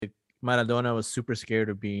Maradona was super scared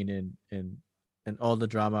of being in all the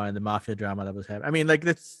drama and the mafia drama that was happening. I mean, like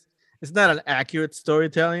it's not an accurate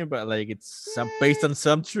storytelling, but like it's based on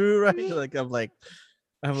some true, right? Like I'm like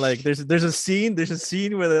there's a scene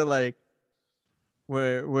where they're like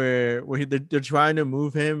they're trying to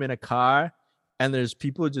move him in a car, and there's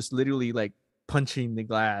people just literally like punching the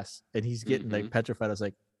glass, and he's getting like petrified. I was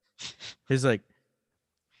like, he's like,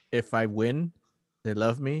 if I win, they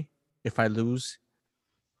love me. If I lose,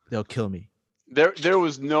 they'll kill me. There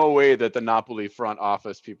was no way that the Napoli front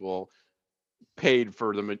office people paid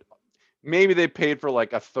for them. Maybe they paid for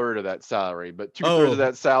like a third of that salary, but 2/3 of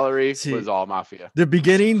that salary was all mafia. The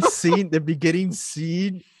beginning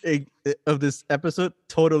scene of this episode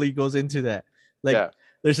totally goes into that. Like,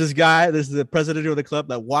 there's this guy, there's the president of the club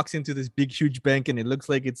that walks into this big, huge bank, and it looks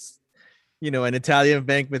like it's, an Italian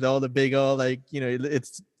bank with all the big,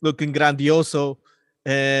 it's looking grandioso,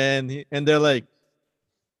 and they're like,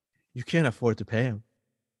 you can't afford to pay him,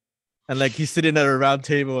 and like he's sitting at a round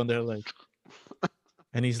table, and they're like,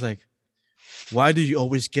 and he's like, why do you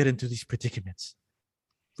always get into these predicaments?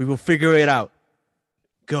 We will figure it out.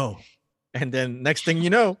 Go. And then next thing you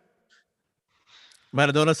know,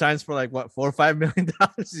 Maradona signs for like what, $4 or $5 million.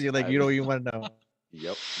 You're like, you don't even want to know.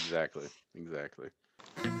 Yep, exactly.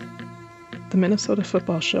 The Minnesota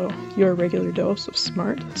Football Show, your regular dose of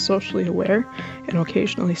smart, socially aware, and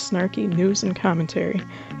occasionally snarky news and commentary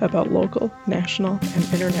about local, national,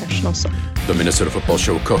 and international soccer. The Minnesota Football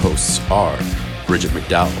Show co-hosts are Bridget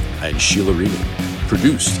McDowell and Sheila Regan.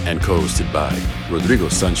 Produced and co-hosted by Rodrigo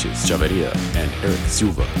Sanchez Chavarria and Eric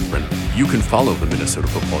Silva Brenner. You can follow the Minnesota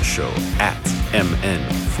Football Show at MN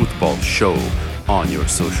Football Show on your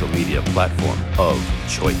social media platform of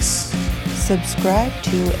choice. Subscribe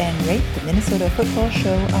to and rate the Minnesota Football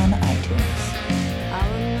Show on iTunes.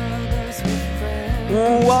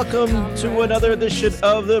 Welcome to another edition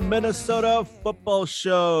of the Minnesota Football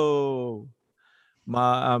Show.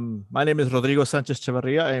 My name is Rodrigo Sanchez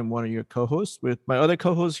Chavarria. I am one of your co-hosts with my other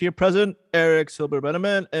co-hosts here present, Eric Silber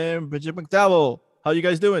Beneman and Bridget McDowell. How you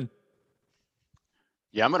guys doing?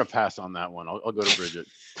 Yeah, I'm going to pass on that one. I'll go to Bridget.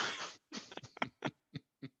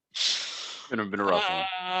 Been a rough one.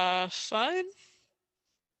 Fine.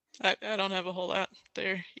 I don't have a whole lot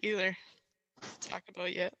there either to talk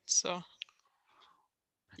about yet, so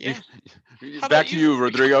yeah. Back to you,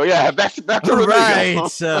 Rodrigo. Yeah, back to Rodrigo. Right.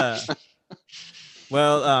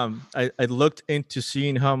 Well, I looked into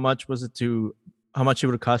seeing how much it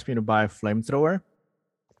would cost me to buy a flamethrower.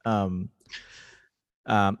 So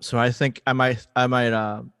I think I might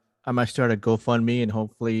start a GoFundMe, and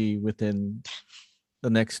hopefully within the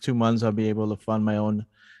next 2 months I'll be able to fund my own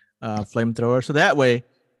flamethrower. So that way,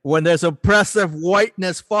 when there's oppressive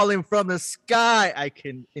whiteness falling from the sky, I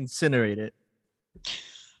can incinerate it.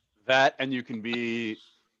 That, and you can be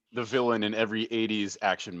the villain in every 80s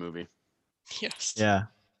action movie. Yes. Yeah.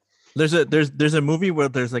 There's a movie where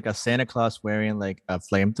there's like a Santa Claus wearing like a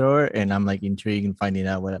flamethrower, and I'm like intrigued in finding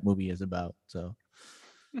out what that movie is about. So,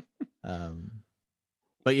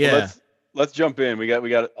 but yeah, well, let's jump in. We got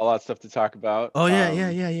a lot of stuff to talk about. Oh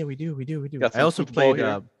yeah. We do. I also played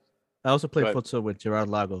futsal with Gerard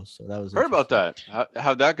Lagos. So that was heard about that.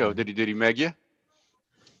 How'd that go? Did he meg you?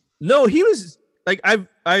 No, he was like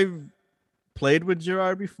I've played with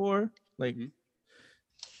Gerard before, like.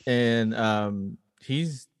 And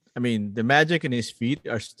he's, I mean, the magic in his feet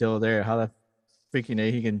are still there. How the freaking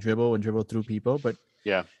he can dribble through people, but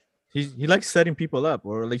yeah, he likes setting people up,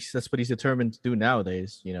 or at least that's what he's determined to do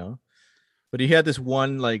nowadays, But he had this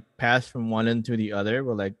one like pass from one end to the other,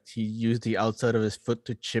 where like he used the outside of his foot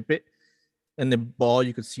to chip it, and the ball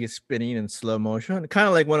you could see it spinning in slow motion, kind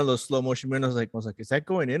of like one of those slow motion windows. I was like, is that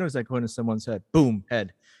going in or is that going to someone's head? Boom,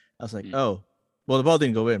 head. I was like, oh, well, the ball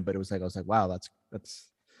didn't go in, but it was like I was like, wow, that's.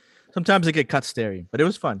 Sometimes it get cut staring, but it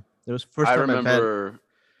was fun. It was first time I remember.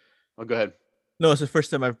 Oh, go ahead. No, it's the first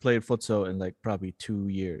time I've played futsal in like probably 2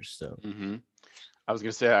 years. So. I was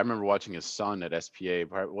gonna say I remember watching his son at SPA.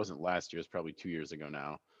 It wasn't last year; it was probably 2 years ago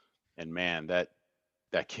now. And man, that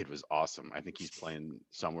kid was awesome. I think he's playing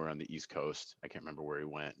somewhere on the East Coast. I can't remember where he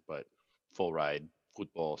went, but full ride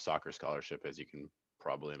football, soccer scholarship, as you can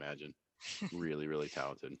probably imagine. Really, really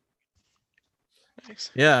talented. Thanks.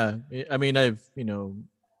 Yeah, I mean,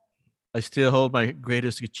 I still hold my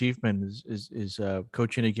greatest achievement is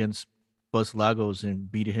coaching against Buzz Lagos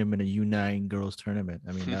and beating him in a U9 girls tournament.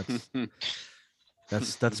 I mean,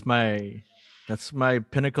 that's my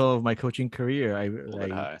pinnacle of my coaching career. I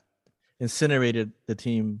incinerated the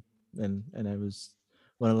team, and it was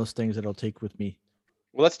one of those things that I'll take with me.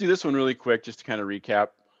 Well, let's do this one really quick just to kind of recap.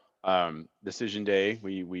 Decision day.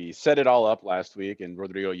 We set it all up last week, and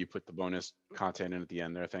Rodrigo, you put the bonus content in at the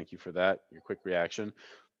end there. Thank you for that. Your quick reaction.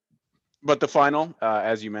 But the final,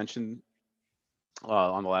 as you mentioned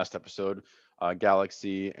on the last episode,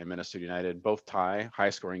 Galaxy and Minnesota United both tie,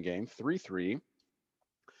 high scoring game, 3-3.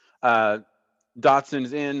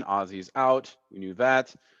 Dotson's in, Ozzy's out. We knew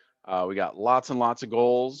that. We got lots and lots of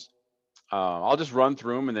goals. I'll just run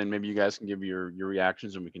through them, and then maybe you guys can give your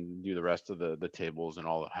reactions, and we can do the rest of the tables and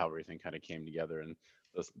how everything kind of came together and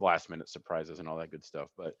those last minute surprises and all that good stuff.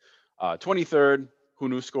 But 23rd,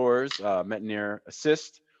 Hunu scores, Metnier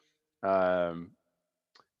assist.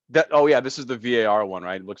 This is the VAR one,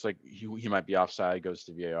 right? It looks like he might be offside, goes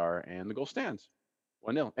to VAR, and the goal stands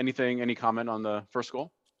 1-0. Any comment on the first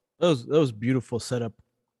goal? That was beautiful setup,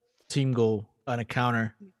 team goal on a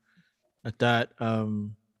counter at that.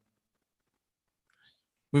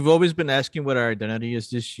 We've always been asking what our identity is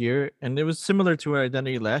this year, and it was similar to our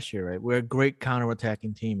identity last year, right? We're a great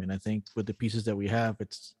counter-attacking team, and I think with the pieces that we have,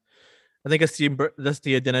 I think that's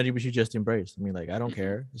the identity we should just embrace. I mean, like, I don't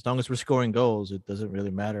care as long as we're scoring goals. It doesn't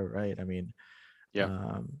really matter, right? I mean,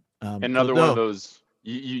 yeah. And another one of those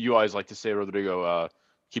you always like to say, Rodrigo,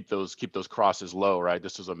 keep those crosses low, right?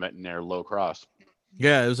 This was a Metnier low cross.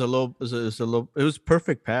 Yeah, it was a low. It was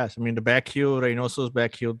perfect pass. I mean, the back heel, Reynoso's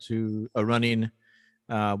back heel to a running,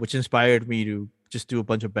 which inspired me to just do a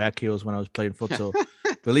bunch of back heels when I was playing futsal.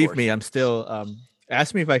 Believe me, I'm still.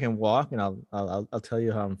 Ask me if I can walk, and I'll tell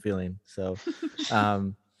you how I'm feeling. So,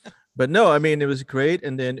 but no, I mean, it was great.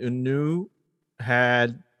 And then Unu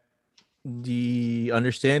had the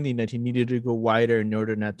understanding that he needed to go wider in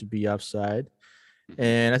order not to be offside.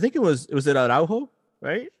 And I think it was Araujo,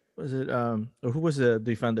 right? Was it or who was the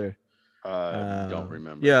defender? Don't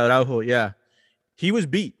remember. Yeah, Araujo. Yeah, he was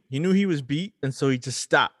beat. He knew he was beat, and so he just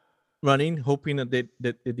stopped running, hoping that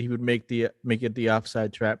he would make it the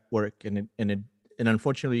offside trap work. And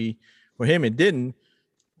unfortunately for him, it didn't.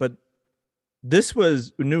 But this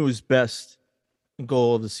was Unu's best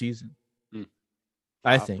goal of the season.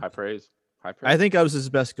 I think. High praise. I think that was his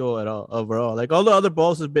best goal at all overall. Like, all the other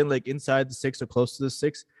balls have been like inside the 6 or close to the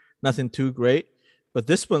 6, nothing too great. But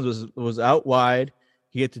this one was out wide.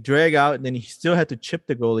 He had to drag out, and then he still had to chip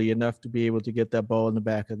the goalie enough to be able to get that ball in the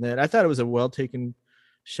back of the net. I thought it was a well taken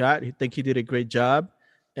shot. I think he did a great job.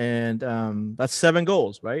 And that's 7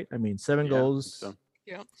 goals, right? I mean, 7 goals. So.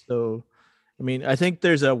 Yeah. So, I mean, I think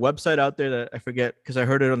there's a website out there that I forget because I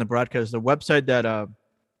heard it on the broadcast. The website that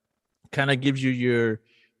kind of gives you your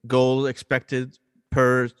goal expected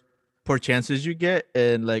per chances you get,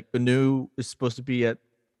 and like Unu is supposed to be at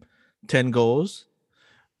 10 goals,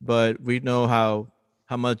 but we know how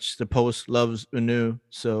much the Post loves Unu.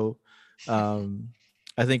 So,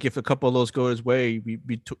 I think if a couple of those go his way, we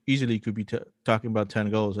easily could be talking about 10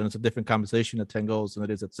 goals, and it's a different conversation at 10 goals than it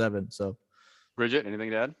is at 7. So, Bridget, anything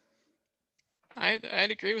to add?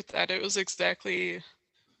 I'd agree with that. It was exactly,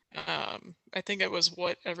 I think it was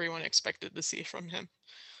what everyone expected to see from him,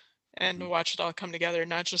 and to watch it all come together,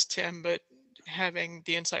 not just him, but having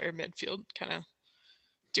the entire midfield kind of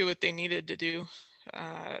do what they needed to do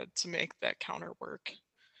to make that counter work.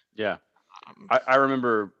 Yeah. I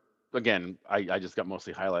remember, again, I just got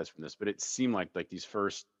mostly highlights from this, but it seemed like the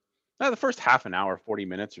first half an hour, 40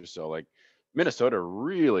 minutes or so, like Minnesota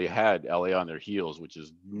really had LA on their heels, which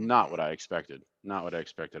is not what I expected. Not what I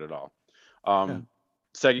expected at all.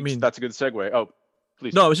 That's a good segue. Oh,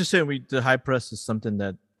 please. No, I was just saying the high press is something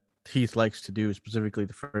that Heath likes to do, specifically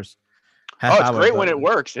the first half hour. Oh, it's great when it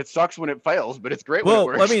works. It sucks when it fails, but it's great when it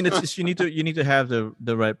works. Well, I mean, it's just you need to have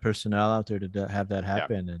the right personnel out there to have that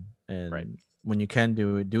happen, and right. When you can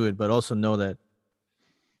do it, but also know that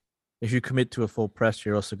if you commit to a full press,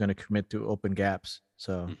 you're also going to commit to open gaps.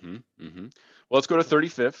 So, Well, let's go to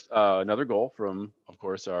 35th. Another goal from, of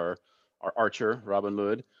course, our archer, Robin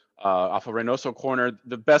Lud, off a Reynoso corner.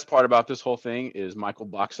 The best part about this whole thing is Michael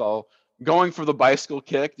Boxall going for the bicycle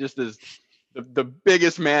kick, just as the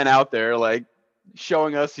biggest man out there, like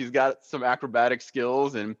showing us he's got some acrobatic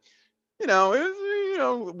skills. And,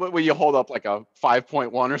 when you hold up like a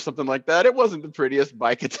 5.1 or something like that, it wasn't the prettiest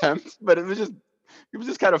bike attempt, but it was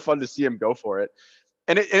just kind of fun to see him go for it.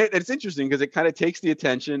 And it's interesting because it kind of takes the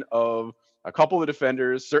attention of a couple of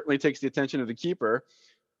defenders, certainly takes the attention of the keeper.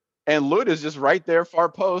 And Lud is just right there, far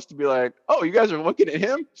post, to be like, oh, you guys are looking at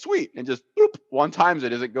him? Sweet. And just boop, one times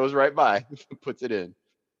it as it goes right by, puts it in.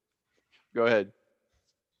 Go ahead.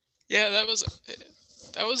 Yeah, that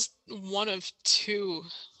was one of 2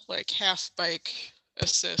 like half bike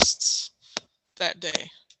assists that day.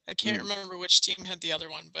 I can't remember which team had the other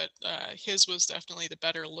one, but his was definitely the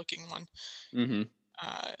better looking one.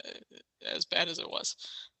 As bad as it was.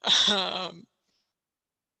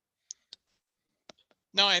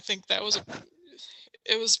 No, I think that was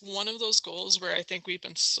it was one of those goals where I think we've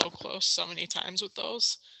been so close so many times with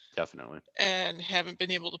those. Definitely. And haven't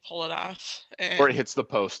been able to pull it off. Or it hits the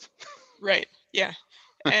post. Right. Yeah.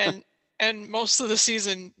 And most of the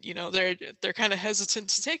season, they're kind of hesitant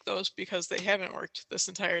to take those because they haven't worked this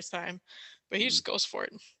entire time. But he just goes for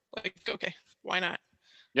it. Like, okay, why not?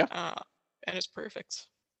 Yeah. And it's perfect.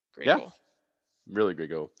 Great goal. Really great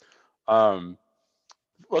goal.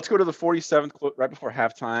 Let's go to the 47th clip right before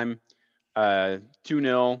halftime.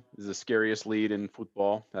 2-0 is the scariest lead in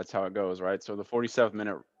football. That's how it goes, right? So the 47th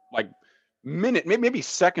minute, maybe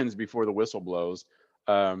seconds before the whistle blows,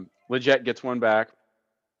 Leggett gets one back.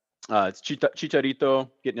 It's Chicharito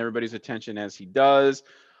getting everybody's attention as he does.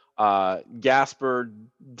 Gasper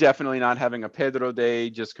definitely not having a Pedro day,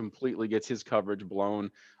 just completely gets his coverage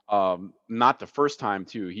blown. Not the first time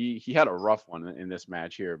too. He had a rough one in this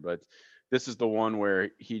match here, but this is the one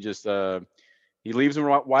where he just he leaves him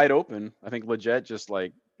wide open. I think Leggett just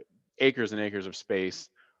like acres and acres of space.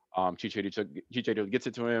 Chicharito gets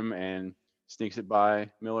it to him and sneaks it by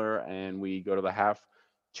Miller, and we go to the half.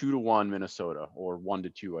 2-1 Minnesota, or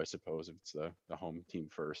 1-2, I suppose, if it's the home team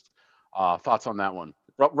first. Thoughts on that one?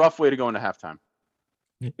 Rough way to go into halftime.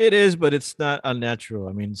 It is, but it's not unnatural.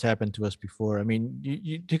 I mean, it's happened to us before. I mean,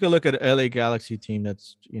 you take a look at the LA Galaxy team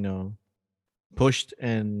that's, pushed,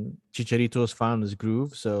 and Chicharito's found his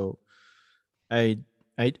groove. So I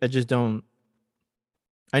just don't.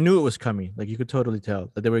 I knew it was coming. Like, you could totally tell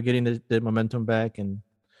that they were getting the momentum back, and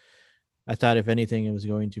I thought if anything, it was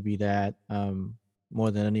going to be that more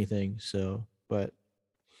than anything. So, but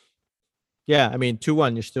yeah, I mean,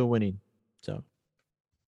 2-1, you're still winning. So.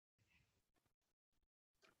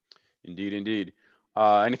 Indeed.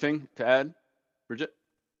 Anything to add, Bridget?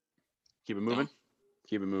 Keep it moving. No.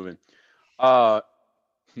 Keep it moving.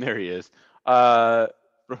 There he is.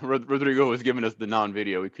 Rodrigo was giving us the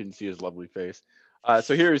non-video. We couldn't see his lovely face.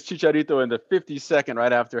 So here is Chicharito in the 52nd,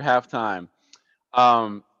 right after halftime.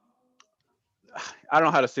 I don't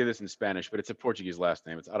know how to say this in Spanish, but it's a Portuguese last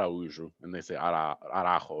name. It's Araújo, and they say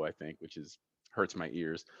Arajo, I think, which hurts my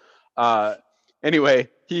ears. Anyway,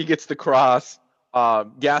 he gets the cross.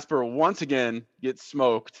 Gasper once again gets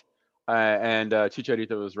smoked, and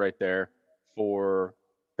Chicharito was right there for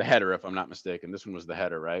the header, if I'm not mistaken. This one was the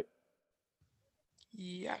header, right?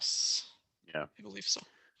 Yes. Yeah. I believe so.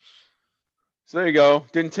 So there you go.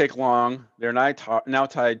 Didn't take long. They're now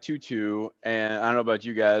tied 2-2, and I don't know about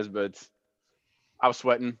you guys, but I was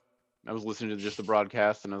sweating. I was listening to just the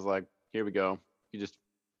broadcast, and I was like, here we go.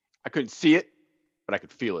 I couldn't see it, but I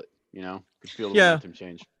could feel it, could feel the momentum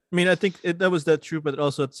change. I mean, I think that was that true, but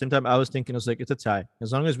also at the same time, I was thinking, it's a tie.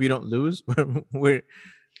 As long as we don't lose,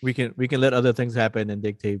 we can let other things happen and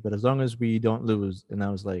dictate. But as long as we don't lose, and I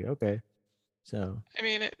was like, okay. So I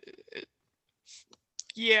mean,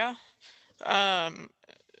 yeah. I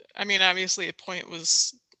mean, obviously, a point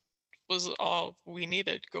was all we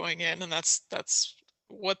needed going in, and that's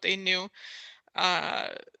what they knew.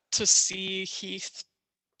 To see Heath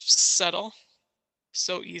settle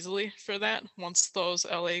so easily for that once those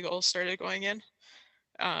LA goals started going in,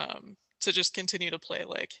 to just continue to play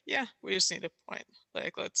like, yeah, we just need a point.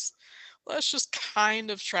 Like, let's just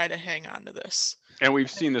kind of try to hang on to this. And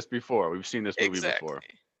we've seen this before. We've seen this movie before,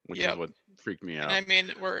 which is what freaked me out. And I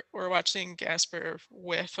mean, we're watching Gasper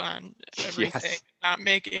whiff on everything, not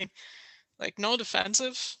making like no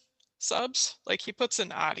defensive subs. Like, he puts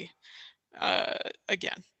in Adi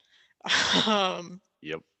again.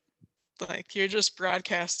 Yep. Like, you're just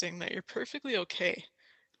broadcasting that you're perfectly okay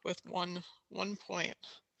with one point.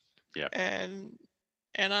 Yeah. And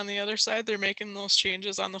on the other side, they're making those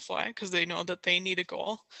changes on the fly because they know that they need a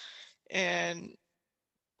goal. And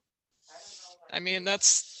I mean,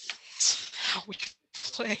 that's how we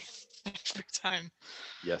play every time.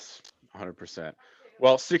 Yes, 100%.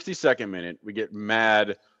 Well, 62nd minute, we get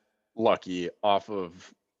mad lucky off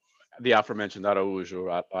of the aforementioned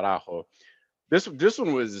Arajo. This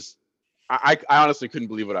one was, I honestly couldn't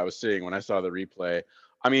believe what I was seeing when I saw the replay.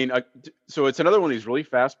 I mean, so it's another one of these really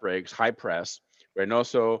fast breaks, high press,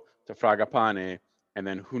 Reynoso to Fragapane, and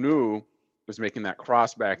then Hunu was making that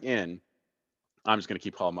cross back in. I'm just going to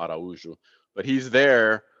keep calling him Araújo, but he's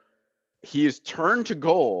there. He is turned to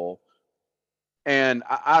goal, and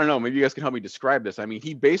I don't know, maybe you guys can help me describe this. I mean,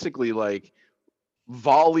 he basically like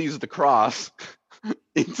volleys the cross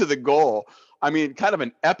into the goal. I mean, kind of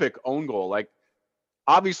an epic own goal. Like,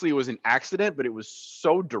 obviously it was an accident, but it was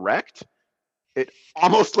so direct. It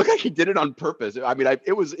almost looked like he did it on purpose. I mean,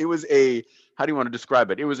 it was a, how do you want to describe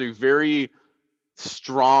it? It was a very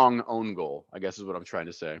strong own goal, I guess is what I'm trying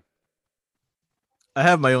to say. I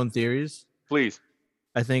have my own theories. Please.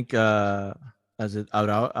 I think As it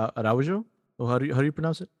Araujo? Or how do you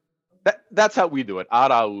pronounce it? That's how we do it.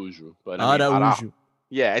 Araujo. But I mean, Araujo.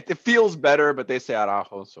 Yeah, it feels better, but they say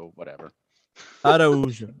Araujo, so whatever.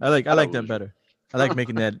 Araujo. I like that better. I like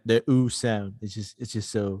making that the ooh sound. It's just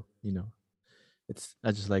so,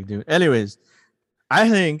 I just like doing. Anyways, I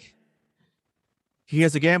think he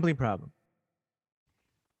has a gambling problem.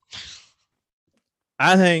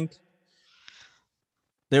 I think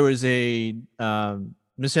there was a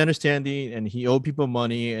misunderstanding, and he owed people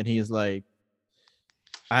money, and he's like,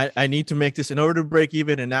 I need to make this in order to break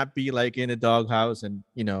even and not be like in a doghouse and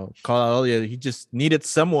call out all the other. He just needed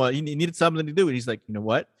someone. He needed something to do, and he's like, you know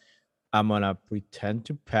what? I'm gonna pretend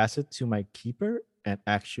to pass it to my keeper and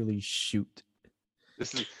actually shoot.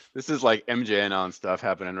 This is like MJN on stuff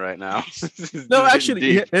happening right now. No,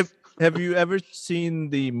 actually, have you ever seen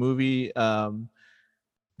the movie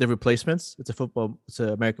The Replacements? It's an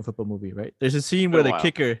American football movie, right? There's a scene where the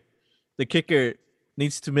kicker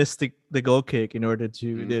needs to miss the goal kick in order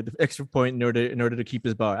to the extra point in order to keep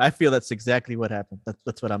his bar. I feel that's exactly what happened.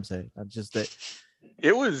 That's what I'm saying. I'm just that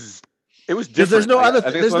it was different. There's no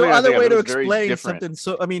other way to explain something.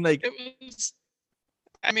 So I mean, like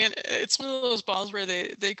it's one of those balls where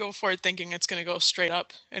they go for it thinking it's going to go straight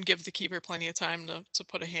up and give the keeper plenty of time to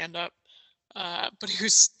put a hand up. But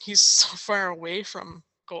he's so far away from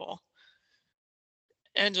goal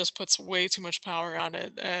and just puts way too much power on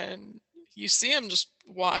it, and you see him just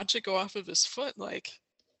watch it go off of his foot like,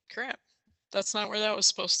 crap, that's not where that was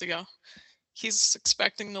supposed to go. He's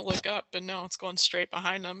expecting to look up, and no, it's going straight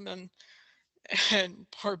behind him, and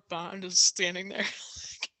poor Bond is standing there.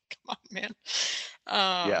 Come on, man.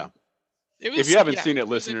 Yeah. If you haven't seen it,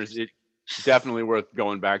 listeners, it's definitely worth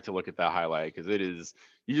going back to look at that highlight, because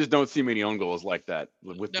you just don't see many own goals like that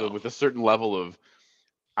with a certain level of,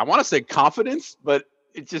 I want to say confidence, but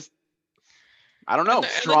it just, I don't know,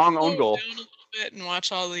 strong own goal. Down a little bit and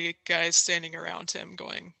watch all the guys standing around him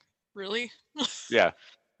going, really? Yeah,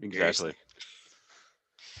 exactly.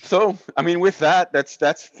 So, I mean, with that, that's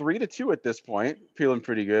 3-2 at this point, feeling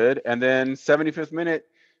pretty good. And then 75th minute,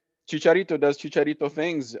 Chicharito does Chicharito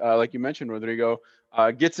things, like you mentioned, Rodrigo.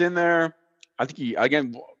 Gets in there. I think I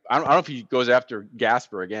don't know if he goes after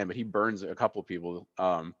Gasper again, but he burns a couple of people.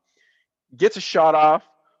 Gets a shot off,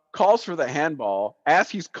 calls for the handball. As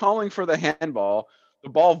he's calling for the handball, the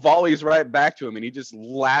ball volleys right back to him, and he just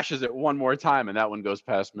lashes it one more time, and that one goes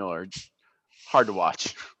past Miller. Hard to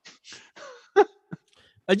watch.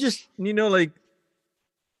 I just,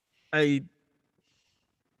 I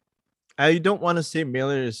don't want to say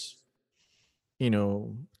Miller is,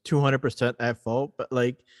 200% at fault, but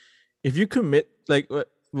like, if you commit, like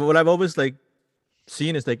what I've always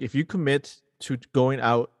seen is like, if you commit to going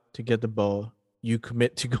out to get the ball, you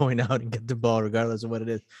commit to going out and get the ball regardless of what it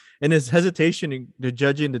is. And his hesitation to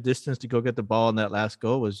judging the distance to go get the ball in that last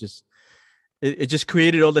goal was just, it just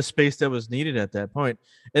created all the space that was needed at that point.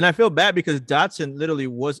 And I feel bad because Dotson literally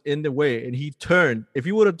was in the way, and he turned. If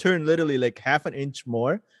he would have turned literally like half an inch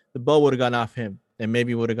more, the ball would have gone off him and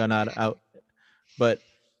maybe would have gone out. But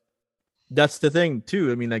that's the thing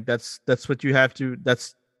too. I mean, like that's what you have to.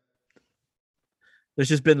 There's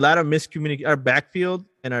just been a lot of miscommunication. Our backfield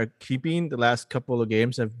and our keeping the last couple of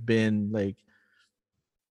games have been like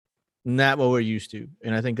not what we're used to,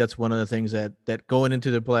 and I think that's one of the things that going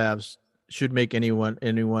into the playoffs should make anyone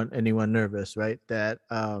nervous, right? That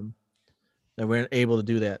we're able to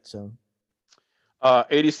do that. So,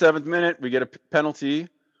 87th minute, we get a penalty.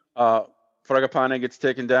 Fragapane gets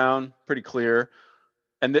taken down, pretty clear,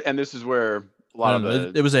 and this is where a lot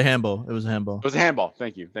of it was a handball. It was a handball. It was a handball.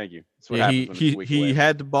 Thank you. That's what he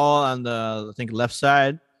had the ball on the, I think, left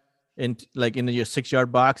side, in your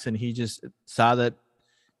 6-yard box, and he just saw that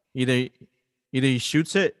either he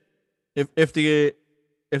shoots it. If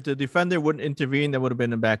the defender wouldn't intervene, that would have been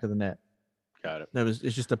in the back of the net. Got it.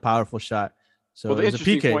 It's just a powerful shot. So the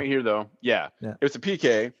interesting point here, though, it was a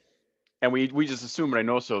PK, and we just assumed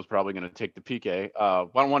Reynoso is probably going to take the PK.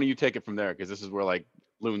 Why don't you take it from there? Because this is where like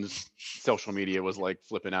Loon's social media was like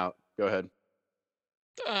flipping out. Go ahead.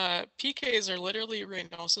 PKs are literally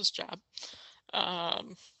Reynoso's job.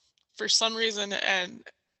 For some reason, and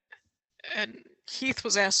Heath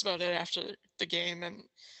was asked about it after the game, and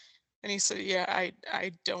he said, "Yeah,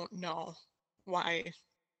 I don't know why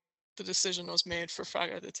the decision was made for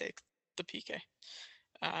Fraga to take the PK."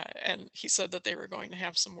 And he said that they were going to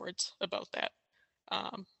have some words about that,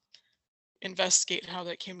 investigate how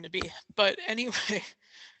that came to be. But anyway,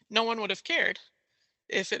 no one would have cared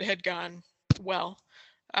if it had gone well.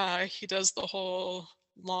 He does the whole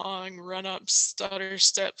long run-up stutter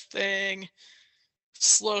step thing,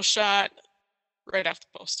 slow shot, right off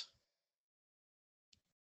the post.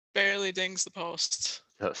 barely dings the post.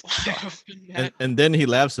 And then he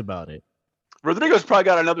laughs about it. Rodrigo's probably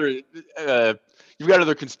got another. You've got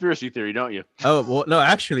another conspiracy theory, don't you? Oh well, no.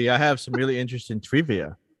 Actually, I have some really interesting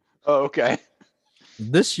trivia. Oh, okay.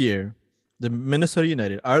 This year, the Minnesota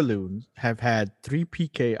United, our Loons, have had 3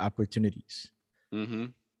 PK opportunities. Mm-hmm.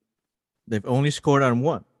 They've only scored on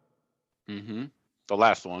 1. Mm-hmm. The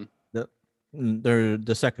last one. They're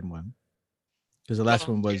the second one, because the last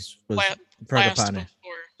one was Fragapane.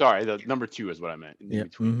 Sorry, the number 2 is what I meant. Yeah.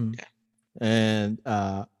 Mm-hmm. Yeah. And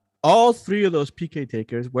all 3 of those PK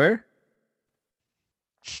takers were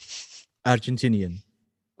Argentinian.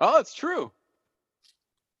 Oh, it's true.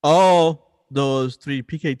 All those 3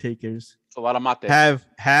 PK takers it's a lot of mate.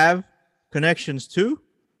 have connections to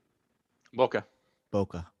Boca.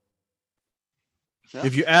 Yeah.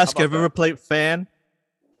 If you ask a River Plate fan,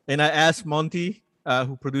 and I asked Monty,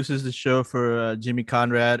 who produces the show for Jimmy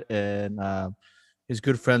Conrad, and he's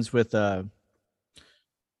good friends with who's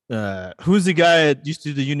the guy that used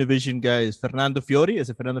to do the Univision guys? Fernando Fiori? Is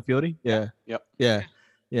it Fernando Fiori? Yeah. Yep. Yeah.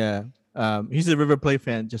 He's a River Plate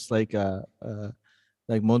fan, just like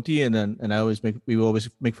Monty, and we always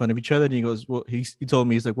make fun of each other. And he goes, well, he told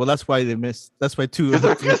me, he's like, well, that's why 2 of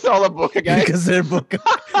them. Because all the Boca guys. Because they're Boca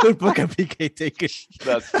PK takers.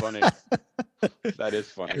 That's funny. That is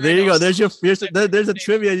funny. There you go. There's a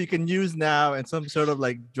trivia you can use now, and some sort of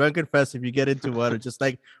like drunken fest if you get into one, or just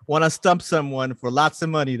like want to stump someone for lots of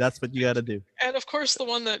money. That's what you got to do. And of course, the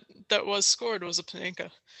one that was scored was a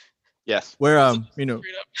Panenka. Yes. We're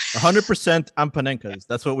 100% on Panenkas.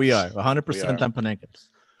 That's what we are. 100% on Panenkas.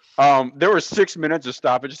 There were 6 minutes of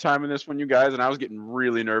stoppage time in this one, you guys, and I was getting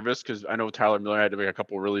really nervous because I know Tyler Miller had to make a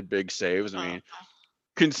couple really big saves. I mean,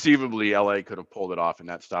 conceivably LA could have pulled it off in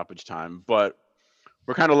that stoppage time, but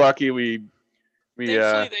we're kind of lucky. Thankfully,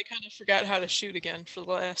 they kind of forgot how to shoot again for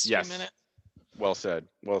the last few minutes. Well said.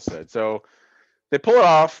 So they pull it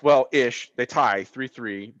off. Well, ish. They tie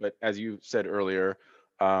 3-3, but as you said earlier.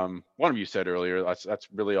 One of you said earlier, that's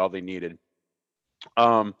really all they needed.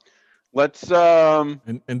 Let's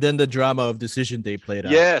and then the drama of decision day played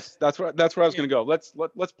out. Yes, that's where I was gonna go. Let's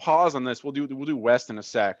pause on this. We'll do West in a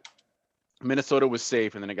sec. Minnesota was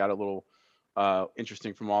safe, and then it got a little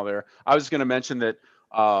interesting from all there. I was just gonna mention that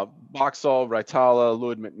Boxall, Raitala,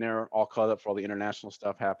 Louis McNair all caught up for all the international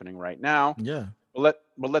stuff happening right now. Yeah. But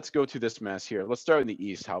let's go to this mess here. Let's start in the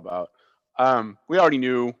East. How about we already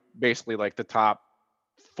knew basically like the top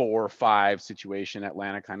 4 or 5 situation.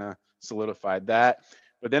 Atlanta kind of solidified that,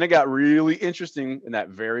 but then it got really interesting in that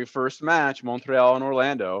very first match, Montreal and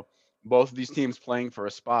Orlando, both of these teams playing for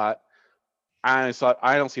a spot. I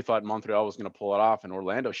honestly thought Montreal was going to pull it off, and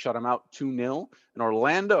Orlando shut them out 2-0, and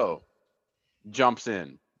Orlando jumps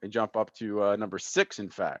in. They jump up to number 6, in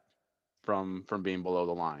fact, from being below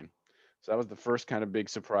the line. So that was the first kind of big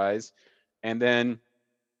surprise. And then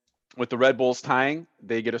with the Red Bulls tying,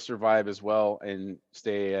 they get to survive as well and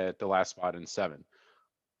stay at the last spot in 7.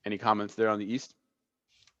 Any comments there on the East?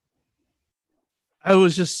 I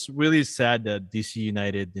was just really sad that DC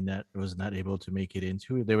United was not able to make it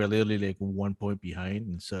into it. They were literally like 1 point behind,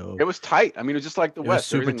 and so it was tight. I mean, it was just like the West.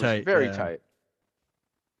 Super tight, very tight.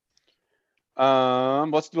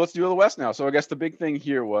 Let's do the West now. So I guess the big thing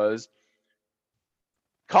here was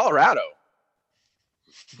Colorado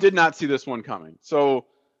did not see this one coming. So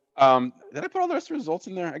did I put all the rest of the results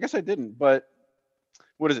in there? I guess I didn't, but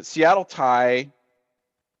what is it? Seattle tie.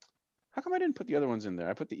 How come I didn't put the other ones in there?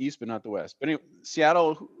 I put the East, but not the West. But anyway,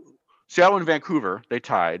 Seattle and Vancouver, they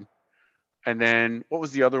tied. And then what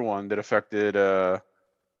was the other one that affected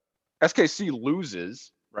SKC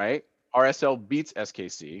loses, right? RSL beats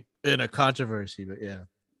SKC. In a controversy, but yeah.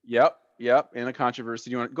 Yep. In a controversy.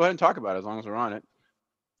 Do you want to go ahead and talk about it as long as we're on it?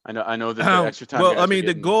 I know that the extra time. Well, I mean,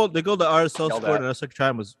 the goal that RSL scored in extra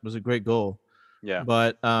time was a great goal. Yeah.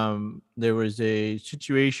 But there was a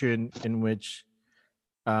situation in which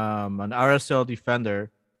an RSL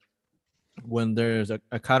defender, when there's a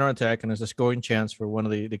counterattack and there's a scoring chance for one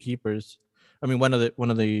of the keepers, I mean one of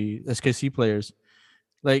the SKC players,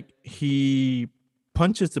 like he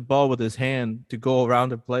punches the ball with his hand to go around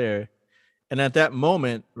the player, and at that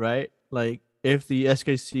moment, right, like if the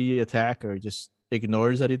SKC attacker just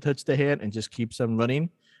ignores that he touched the hand and just keeps on running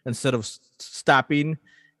instead of stopping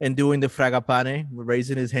and doing the fragapane,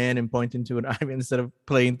 raising his hand and pointing to an eye instead of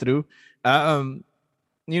playing through,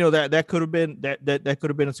 that could have been that could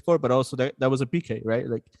have been a score, but also that was a PK, right?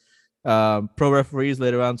 Like pro referees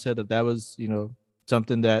later on said that was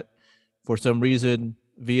something that for some reason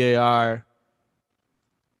VAR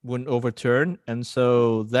wouldn't overturn, and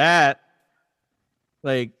so that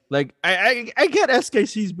like I get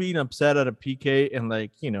SKC's being upset at a PK and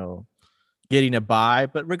getting a bye.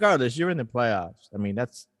 But regardless, you're in the playoffs. I mean,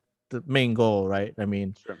 that's the main goal, right? I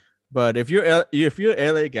mean, Sure. but if you're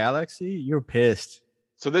LA Galaxy, you're pissed.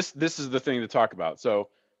 So this is the thing to talk about. So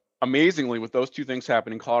amazingly, with those two things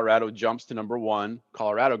happening, Colorado jumps to number 1.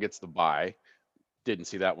 Colorado gets the bye. Didn't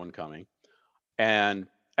see that one coming. And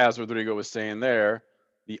as Rodrigo was saying there,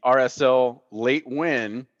 the RSL late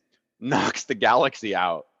win knocks the Galaxy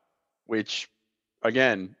out, which,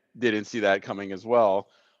 again, didn't see that coming as well.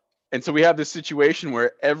 And so we have this situation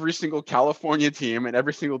where every single California team and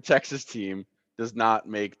every single Texas team does not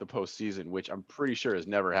make the postseason, which I'm pretty sure has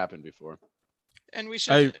never happened before. And we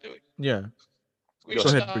should yeah. We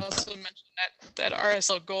should also mention that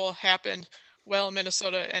RSL goal happened while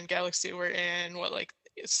Minnesota and Galaxy were in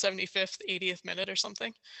 75th, 80th minute or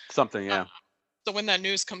something. Something, yeah. So when that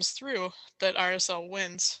news comes through that RSL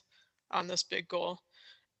wins on this big goal,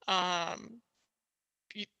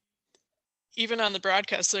 even on the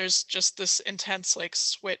broadcast, there's just this intense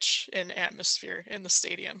switch in atmosphere in the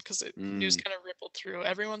stadium because news kind of rippled through.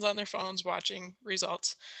 Everyone's on their phones watching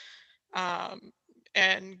results.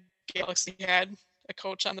 And Galaxy had a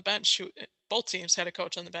coach on the bench both teams had a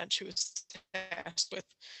coach on the bench who was tasked with,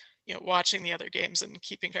 watching the other games and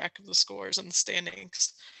keeping track of the scores and the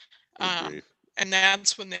standings. And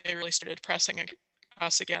that's when they really started pressing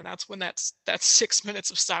us again. That's when that 6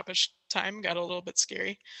 minutes of stoppage time got a little bit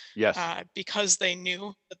scary. Yes. Because they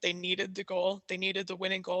knew that they needed the goal. They needed the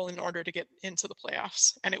winning goal in order to get into the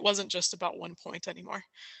playoffs. And it wasn't just about 1 point anymore.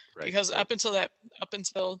 Right, because up until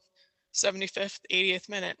 75th, 80th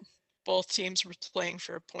minute, both teams were playing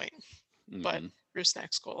for a point. Mm-hmm. But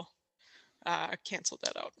Rusnak's goal canceled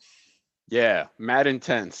that out. Yeah, mad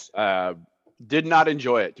intense. Did not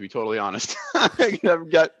enjoy it, to be totally honest.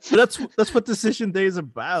 That's what decision day is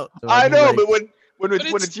about. So I know, but when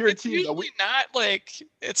it's your team, usually not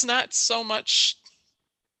it's not so much.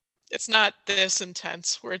 It's not this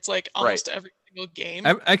intense where it's almost every single game.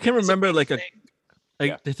 I can remember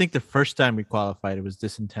I think the first time we qualified, it was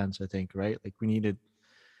this intense. I think right, we needed.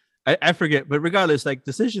 I forget, but regardless,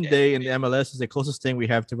 decision day in the MLS is the closest thing we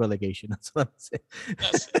have to relegation. That's what I'm saying.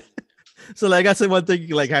 That's it. So that's the one thing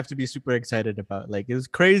you have to be super excited about. It was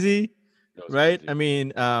crazy, right? Crazy. I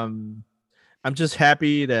mean, I'm just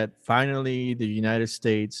happy that finally the United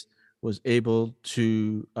States was able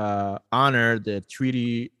to honor the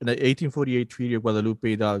 1848 Treaty of Guadalupe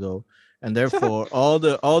Hidalgo, and therefore all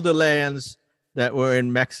the lands that were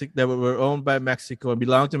in Mexico, that were owned by Mexico and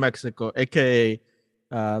belonged to Mexico, aka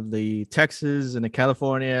the Texas and the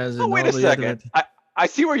Californias. And wait a second. I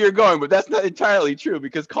see where you're going, but that's not entirely true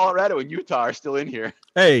because Colorado and Utah are still in here.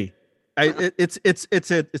 Hey, it's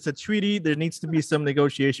a treaty. There needs to be some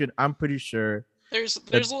negotiation. I'm pretty sure there's a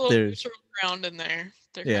little neutral ground in there.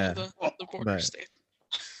 They're kind of the border state.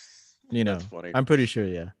 That's funny. I'm pretty sure.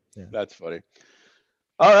 Yeah. That's funny.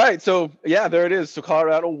 All right, so there it is. So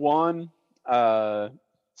Colorado 1,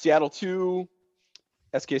 Seattle 2,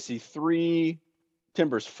 SKC 3,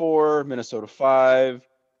 Timbers 4, Minnesota 5.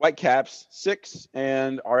 Whitecaps 6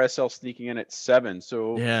 and RSL sneaking in at 7.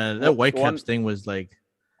 So that Whitecaps thing was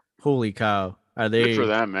holy cow! Are they good for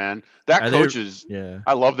them, man? That coach is. Yeah,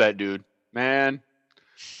 I love that dude, man.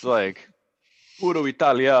 It's puro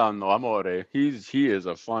Italiano, amore. He is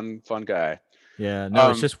a fun guy. Yeah, no,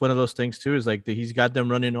 it's just one of those things too. Is he's got them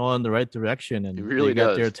running all in the right direction, and he really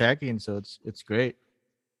got their attacking, so it's great.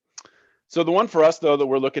 So the one for us though that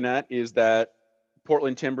we're looking at is that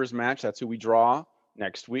Portland Timbers match. That's who we draw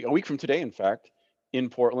next week, a week from today, in fact, in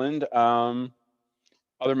Portland.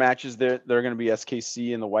 Other matches there are going to be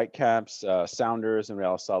SKC and the Whitecaps, Sounders and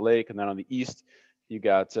Real Salt Lake, and then on the East you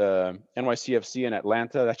got NYCFC and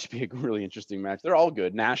Atlanta. That should be a really interesting match. They're all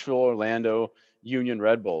good. Nashville, Orlando, Union,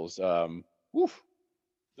 Red Bulls. Those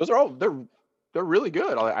are all they're really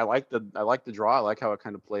good. I like the draw. I like how it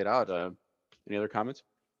kind of played out. Any other comments?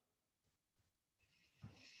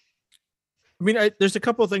 I mean, there's a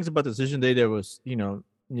couple of things about decision day. There was,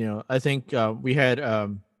 I think we had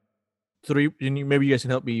 3. Maybe you guys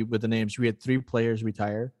can help me with the names. We had 3 players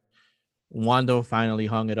retire. Wando finally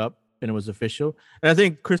hung it up, and it was official. And I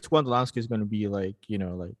think Chris Wondolowski is going to be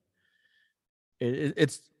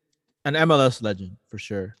it's an MLS legend for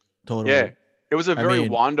sure. Totally. Yeah. It was a very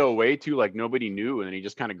Wando way too, nobody knew, and then he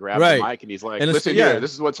just kind of grabbed the mic and he's like, "Listen here,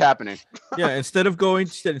 this is what's happening." Yeah, instead of going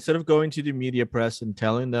to the media press and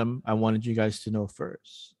telling them, I wanted you guys to know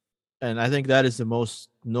first. And I think that is the most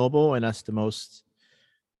noble, and that's the most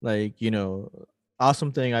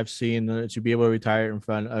awesome thing I've seen, to be able to retire in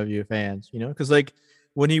front of your fans. Because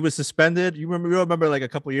when he was suspended, you remember a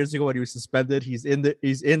couple of years ago when he was suspended, he's in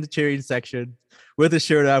the cheering section with his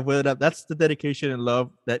shirt off, with it up. That's the dedication and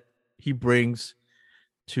love that he brings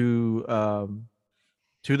to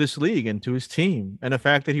this league and to his team, and the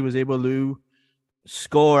fact that he was able to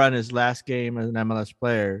score on his last game as an MLS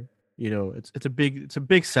player, it's a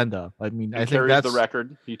big send off. I mean, I think carries that's the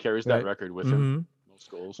record. He carries that record with him. Most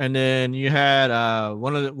goals. And then you had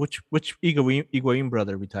one of the which Higuain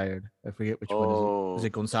brother retired. I forget which one is it. Is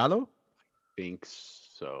it Gonzalo? I think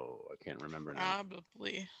so. I can't remember now.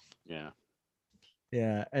 Probably. Yeah.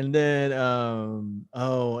 Yeah, and then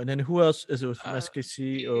and then who else is it from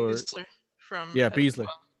SKC or Beasley from Beasley.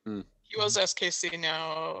 He was SKC,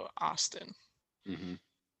 now Austin. Mm-hmm.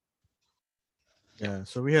 Yeah,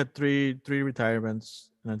 so we had three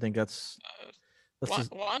retirements, and I think that's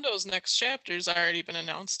Wando's next chapter's already been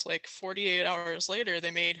announced. Like 48 hours later,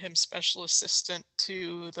 they made him special assistant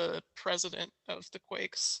to the president of the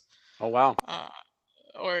Quakes. Oh wow!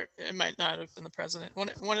 Or it might not have been the president.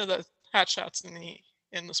 One of the hotshots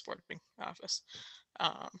in the sporting office.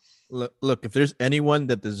 Look, if there's anyone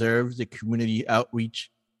that deserves the community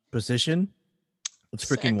outreach position, it's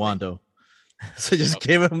freaking Wando. So just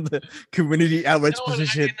give him the community outreach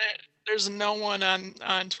position. I mean, there's no one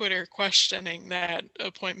on Twitter questioning that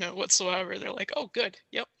appointment whatsoever. They're like, "Oh, good,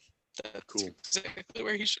 yep, that's cool. Exactly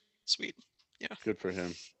where he should." Sweet, yeah. Good for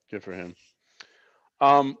him.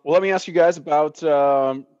 Well, let me ask you guys about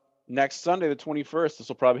next Sunday, the 21st. This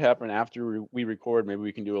will probably happen after we record. Maybe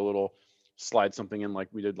we can do a little slide something in like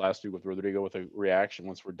we did last week with Rodrigo with a reaction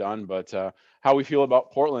once we're done. But how we feel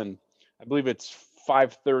about Portland? I believe it's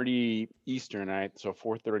 5:30 Eastern, right? So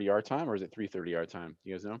 4:30 our time, or is it 3:30 our time?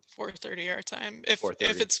 You guys know? 4:30 our time. If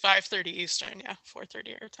it's 5:30 Eastern, yeah,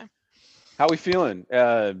 4:30 our time. How we feeling?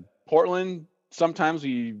 Portland. Sometimes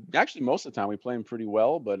most of the time we play them pretty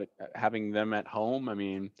well, but having them at home, I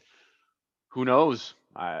mean, who knows?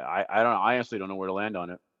 I honestly don't know where to land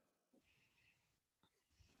on it.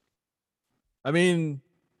 I mean,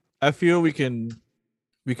 I feel we can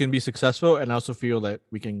be successful, and I also feel that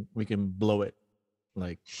we can blow it.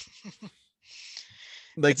 Like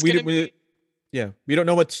we don't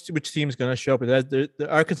know which team's gonna show up.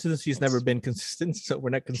 Our consistency has never been consistent, so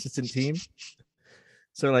we're not a consistent team.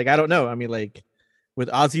 So like I don't know. I mean, like with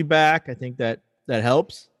Ozzy back, I think that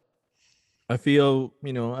helps. I feel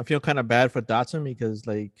kind of bad for Dotson because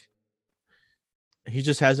like he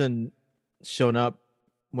just hasn't shown up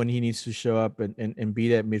when he needs to show up and be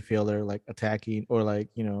that midfielder, like attacking, or like,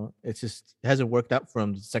 it hasn't worked out for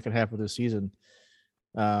him the second half of the season.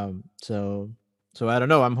 So I don't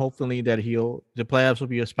know. I'm hopefully that the playoffs will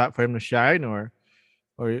be a spot for him to shine or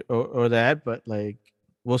that, but like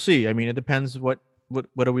we'll see. I mean, it depends what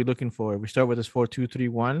are we looking for. We start with this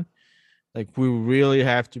 4-2-3-1. Like we really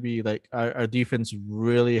have to be like our defense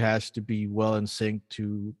really has to be well in sync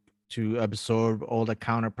to absorb all the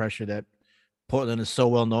counter pressure that Portland is so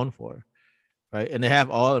well known for, right? And they have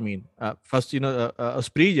all. I mean, first,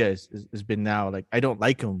 Asprilla has been now. Like I don't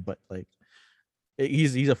like him, but like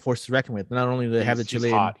he's a force to reckon with. Not only do they have the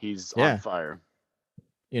Chilean, he's hot. He's on fire.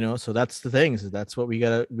 So that's the thing. So that's what we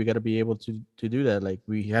gotta be able to do that. Like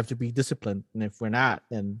we have to be disciplined, and if we're not,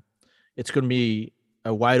 then it's gonna be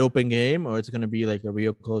a wide open game, or it's gonna be like a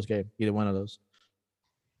real close game. Either one of those.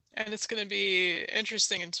 And it's gonna be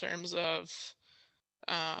interesting in terms of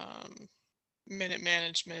minute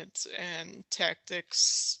management and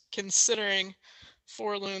tactics, considering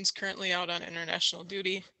 4 loons currently out on international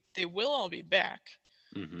duty. They will all be back.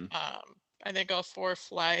 Mm-hmm. I think all 4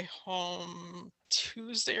 fly home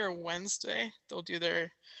Tuesday or Wednesday. They'll do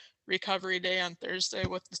their recovery day on Thursday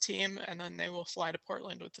with the team, and then they will fly to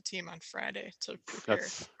Portland with the team on Friday to prepare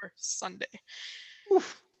for Sunday.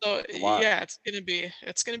 Oof. So yeah, it's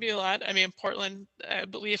gonna be a lot. I mean, Portland, I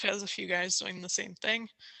believe, has a few guys doing the same thing.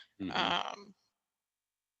 Mm-hmm.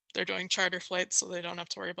 They're doing charter flights, so they don't have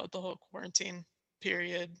to worry about the whole quarantine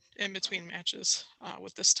period in between matches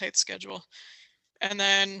with this tight schedule. And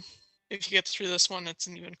then if you get through this one, it's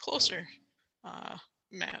an even closer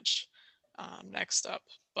match next up.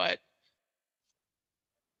 But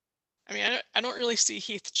I mean, I don't really see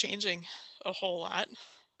Heath changing a whole lot,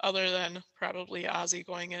 other than probably Ozzy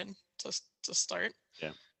going in to start.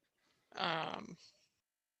 Yeah. I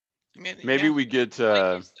mean, maybe we get.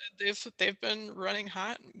 Like they've been running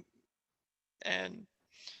hot, and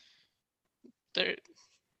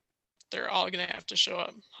they're all gonna have to show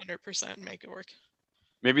up 100% and make it work.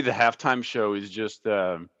 Maybe the halftime show is just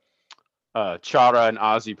Chara and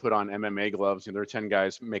Ozzy put on MMA gloves, and there are 10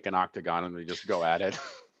 guys make an octagon and they just go at it.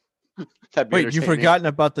 Wait, you've forgotten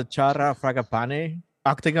about the Chara Fragapane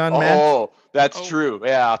octagon match? Oh, that's true.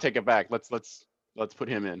 Yeah, I'll take it back. Let's put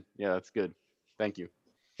him in. Yeah, that's good. Thank you.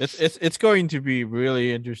 It's going to be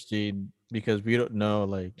really interesting because we don't know.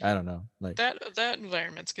 Like, I don't know. Like that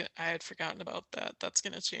environment's gonna. I had forgotten about that. That's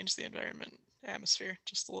gonna change the environment atmosphere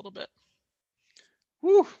just a little bit.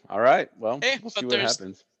 Whew. All right. Well, Hey, we'll see but what there's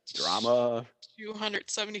happens. Drama.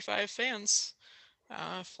 275 fans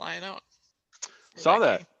flying out. for Saw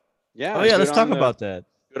that. game. Yeah. oh yeah, Good let's talk on the about that.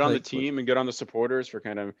 good on the Like, team and good on the supporters for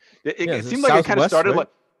kind of. yeah, It is it seemed like it kind of Southwest, started right? like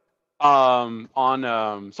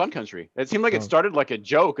on Sun Country. It seemed like it Oh. started like a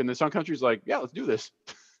joke, and the Sun Country's like, yeah, let's do this.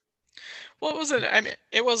 Well, it wasn't. I mean,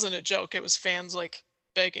 it wasn't a joke. It was fans like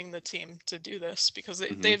begging the team to do this because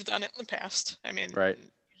they've done it in the past. I mean, Right.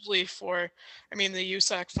 usually I mean, the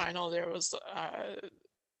USAC final, there was a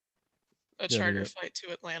Yeah, charter yeah. flight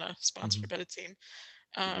to Atlanta sponsored Mhm. by the team.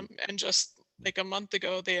 And just like a month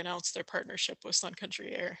ago, they announced their partnership with Sun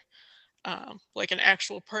Country Air, like an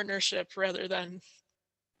actual partnership rather than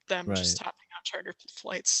them just Right. topping on charter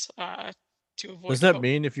flights to avoid Does that COVID.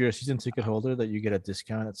 mean if you're a season ticket holder that you get a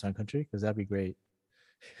discount at Sun Country? Because that'd be great.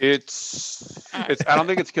 It's. Uh, I don't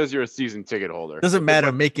think it's because you're a season ticket holder. Doesn't It's matter.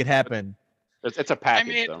 like- Make it happen. It's a I package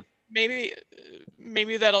mean, though.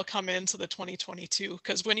 maybe that'll come into the 2022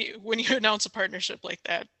 because when you announce a partnership like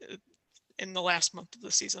that in the last month of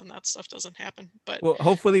the season, that stuff doesn't happen. But Well,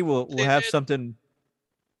 hopefully we'll they have did- something.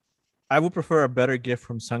 I would prefer a better gift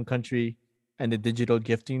from Sun Country and the digital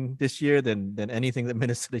gifting this year than anything that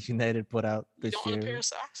Minnesota United put out you this don't want a pair year. of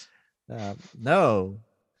socks No.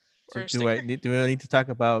 or So a do I sticker. need to talk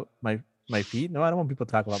about my feet? No, I don't want people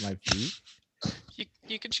to talk about my feet.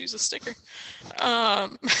 You can choose a sticker.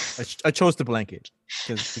 I chose the blanket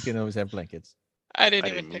because we can always have blankets. I didn't I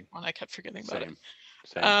even didn't pick one. I kept forgetting about Same. it.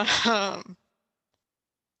 Same.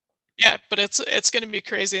 Yeah, but it's going to be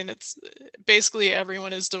crazy, and it's basically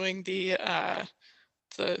everyone is doing the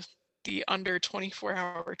under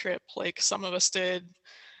 24-hour trip like some of us did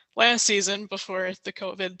last season before the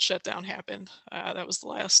COVID shutdown happened. That was the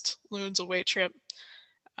last Loons away trip.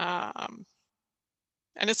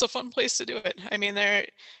 And it's a fun place to do it. I mean,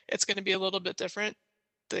 it's going to be a little bit different.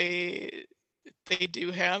 They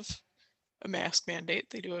do have a mask mandate.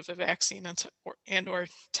 They do have a vaccine and or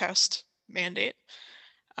test mandate.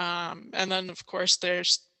 And then of course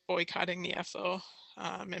there's boycotting the FO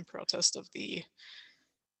in protest of the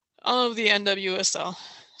NWSL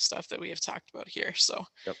stuff that we have talked about here. So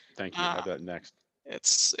Yep. Thank you. I have that next.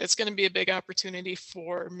 it's going to be a big opportunity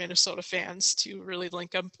for Minnesota fans to really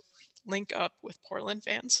link up with Portland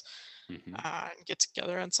fans and get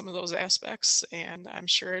together on some of those aspects. And I'm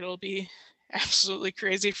sure it'll be absolutely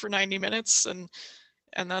crazy for 90 minutes, and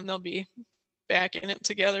then they'll be back in it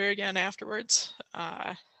together again afterwards.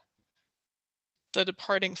 The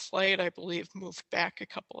departing flight, I believe, moved back a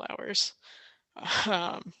couple hours.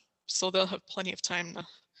 So they'll have plenty of time to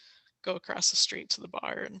go across the street to the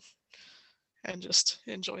bar and just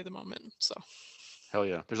enjoy the moment. So Hell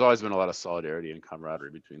yeah. There's always been a lot of solidarity and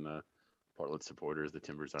camaraderie between the Portland supporters, the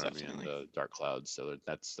Timbers Army, Definitely. and the Dark Clouds. So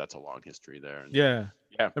that's a long history there. And Yeah.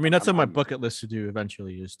 yeah. I mean, that's on my I'm- bucket list to do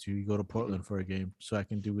eventually, is to go to Portland for a game so I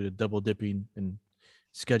can do a double dipping and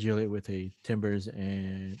schedule it with a Timbers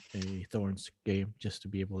and a Thorns game just to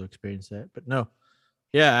be able to experience that. But no,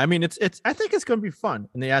 yeah, I mean, it's I think it's going to be fun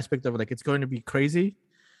in the aspect of like it's going to be crazy,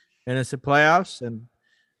 and it's the playoffs. And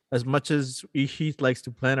as much as Heath likes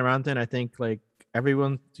to plan around it, I think like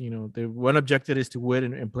everyone, the one objective is to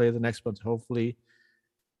win and play the next one. So hopefully,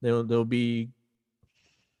 they'll be.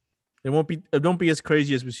 It won't be as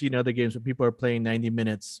crazy as we see in other games where people are playing 90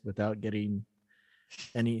 minutes without getting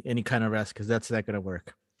any kind of rest, because that's not going to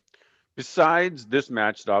work. Besides this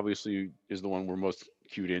match, that obviously is the one we're most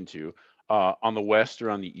cued into. On the West or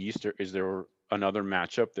on the East, is there another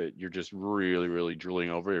matchup that you're just really, really drooling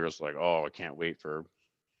over? You're just like, oh, I can't wait for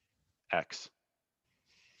X.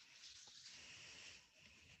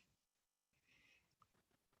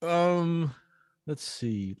 Let's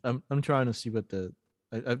see. I'm trying to see what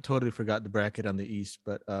I've totally forgot the bracket on the East,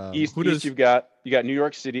 but East, you got New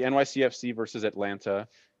York City, NYCFC versus Atlanta,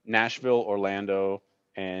 Nashville, Orlando,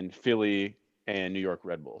 and Philly and New York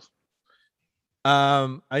Red Bulls.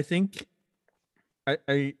 I think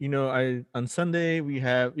I on Sunday we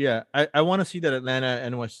have I want to see that Atlanta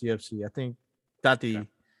NYCFC. I think Tati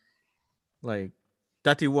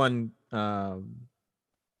won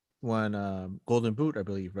Golden Boot, I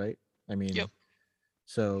believe, right? I mean, Yep.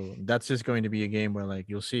 So that's just going to be a game where like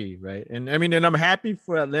you'll see, right? And I mean, and I'm happy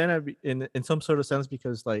for Atlanta in some sort of sense,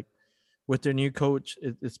 because like with their new coach,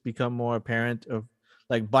 it's become more apparent of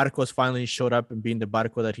like Barco's finally showed up and being the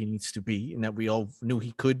Barco that he needs to be and that we all knew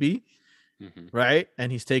he could be, right?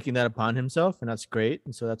 And he's taking that upon himself, and that's great.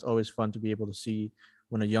 And so that's always fun to be able to see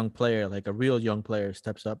when a young player, like a real young player,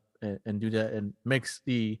 steps up and do that and makes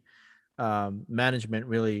the management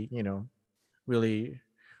really, really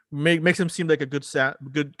makes him seem like a good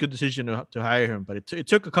decision to hire him. But it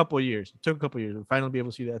took a couple of years. It took a couple of years to finally be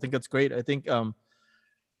able to see that. I think that's great. I think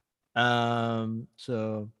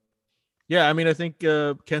so yeah. I mean, I think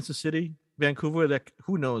Kansas City, Vancouver. That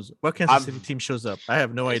who knows what Kansas City team shows up? I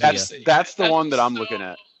have no idea. That's the one that I'm looking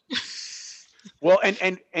at. Well,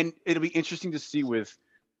 and it'll be interesting to see with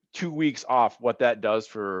 2 weeks off what that does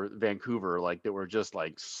for Vancouver, like that we're just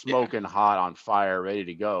like smoking hot on fire, ready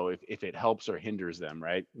to go. If it helps or hinders them,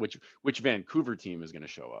 right? Which Vancouver team is going to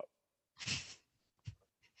show up?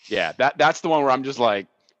 Yeah, that's the one where I'm just like,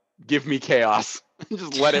 give me chaos,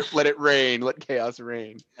 just let it rain, let chaos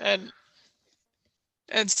reign. And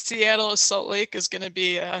Seattle Salt Lake is going to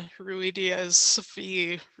be Rui Diaz,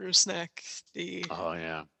 Sophie Rusnak.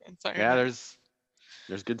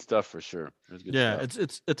 There's good stuff for sure. There's good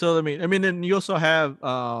stuff. It's all I mean. I mean, and you also have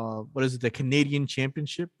what is it? The Canadian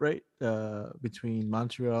Championship, right? Between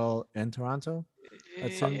Montreal and Toronto.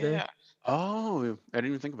 That's Sunday. Oh, I didn't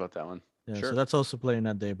even think about that one. Yeah, sure. So that's also playing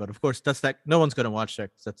that day. But of course, that's like no one's gonna watch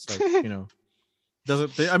that. That's like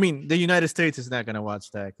I mean, the United States is not gonna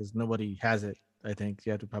watch that because nobody has it. I think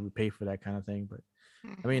you have to probably pay for that kind of thing. But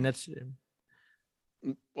I mean, that's.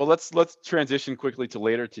 Well, let's transition quickly to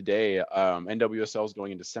later today. NWSL is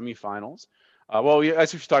going into semifinals. I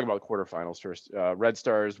should talk about quarterfinals first. Red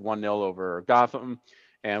Stars 1-0 over Gotham,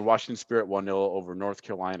 and Washington Spirit 1-0 over North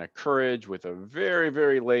Carolina Courage with a very,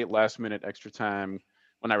 very late last-minute extra time.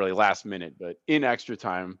 Well, not really last minute, but in extra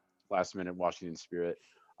time, last-minute Washington Spirit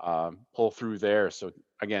pull through there. So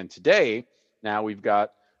again, today, now we've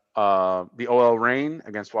got the OL Reign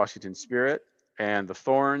against Washington Spirit, and the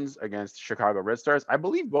Thorns against Chicago Red Stars. I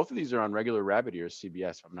believe both of these are on regular Rabbit Ears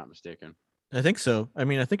CBS, if I'm not mistaken. I think so. I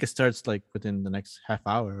mean, I think it starts like within the next half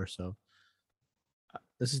hour or so.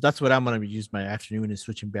 That's what I'm gonna use my afternoon is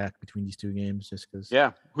switching back between these two games just because.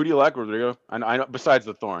 Yeah, who do you like, Rodrigo? I know besides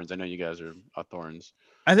the Thorns. I know you guys are Thorns.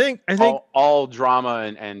 I think all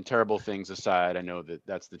drama and terrible things aside, I know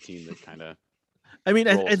that's the team that kind of. I mean,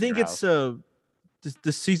 I think it's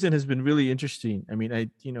This season has been really interesting. I mean,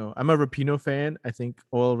 I'm a Rapinoe fan. I think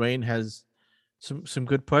OL Reign has some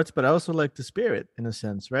good parts, but I also like the Spirit in a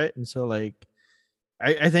sense, right? And so like,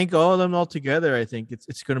 I think all of them all together, I think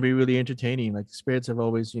it's going to be really entertaining. Like the Spirits have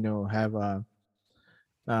always, have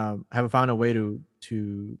found a way to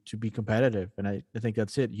be competitive, and I think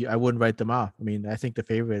that's it. I wouldn't write them off. I mean, I think the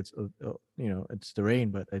favorites, it's the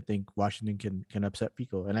Reign, but I think Washington can upset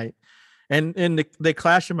Pico, and they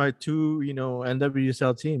clash in my two,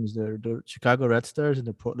 NWSL teams. The Chicago Red Stars and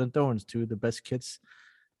the Portland Thorns, two of the best kids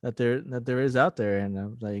that there is out there. And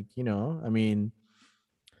I'm like, I mean,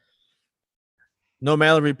 no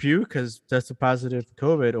Mallory Pugh because that's a positive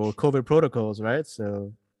COVID protocols, right?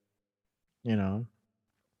 So,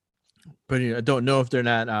 but I don't know if they're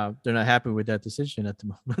not happy with that decision at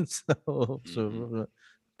the moment.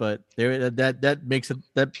 But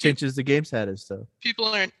that changes the game status. So people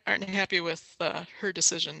aren't happy with her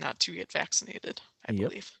decision not to get vaccinated, I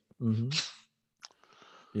believe. Mm-hmm.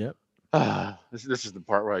 Yep. This is the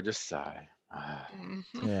part where I just sigh.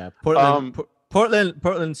 Mm-hmm. Yeah,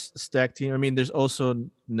 Portland's stacked team. I mean, there's also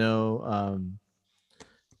no.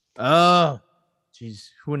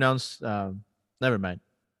 Who announced? Never mind.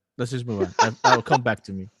 Let's just move on. I'll come back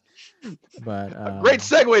to me. But a great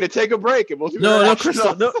segue to take a break, and we'll do no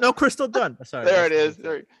Crystal done. Sorry, there it is.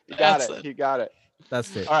 There, you got it. You got it.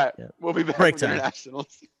 That's it. All right, we'll be back break with time.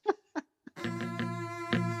 Internationals.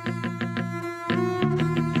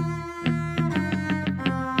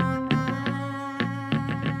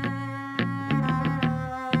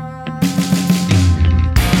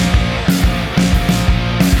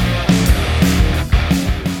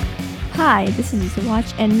 Hi, this is Easy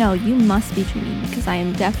Watch, and no, you must be dreaming because I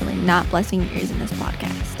am definitely not blessing your ears in this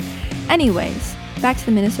podcast. Anyways, back to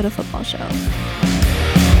the Minnesota Football Show.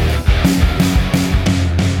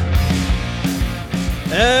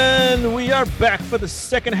 And we are back for the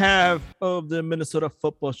second half of the Minnesota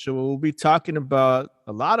Football Show. We'll be talking about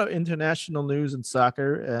a lot of international news in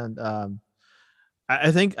soccer, and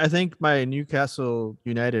I think my Newcastle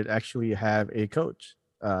United actually have a coach.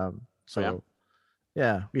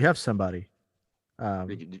 Yeah, we have somebody. You're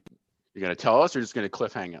gonna tell us, or just gonna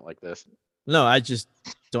cliffhang it like this? No, I just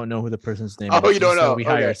don't know who the person's name is. Oh, you don't know? We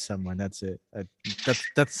hired someone. That's it.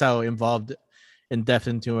 That's how involved in depth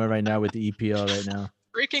into it right now with the EPL right now.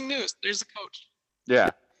 Breaking news. There's a coach.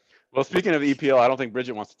 Yeah. Well, speaking of EPL, I don't think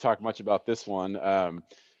Bridget wants to talk much about this one.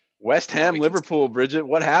 West Ham, Liverpool. Bridget,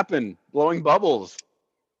 what happened? Blowing bubbles.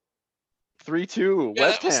 3-2.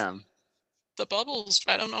 West Ham. The bubbles.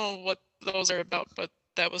 I don't know what those are about, but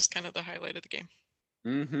that was kind of the highlight of the game.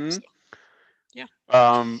 Mm-hmm. So, yeah.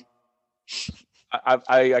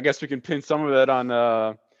 I guess we can pin some of that on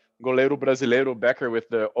Goleiro Brasileiro Becker with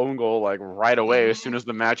the own goal like right away as soon as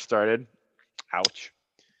the match started. Ouch.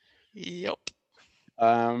 Yep.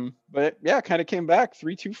 But yeah, kind of came back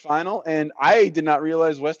 3-2 final, and I did not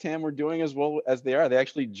realize West Ham were doing as well as they are. They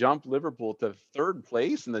actually jumped Liverpool to 3rd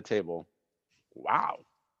place in the table. Wow,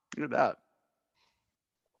 look at that.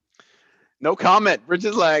 No comment. We're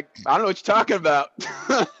just like, I don't know what you're talking about.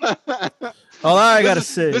 All I gotta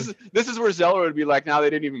say, this is where Zeller would be like, now they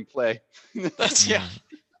didn't even play. That's Yep.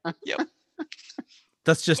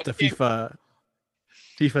 That's just the FIFA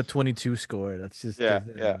 22 score. That's just yeah.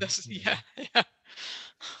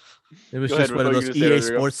 It was just one of those EA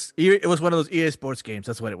Sports. It was one of those EA Sports games.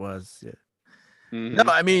 That's what it was. Yeah. Mm-hmm. No,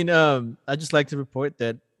 I mean, I just like to report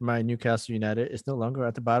that my Newcastle United is no longer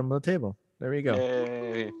at the bottom of the table. There you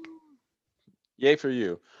go. Yay for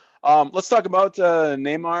you. Let's talk about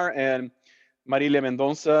Neymar and Marilia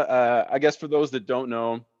Mendonça. I guess for those that don't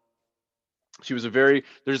know, she was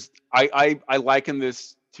I liken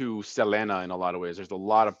this to Selena in a lot of ways. There's a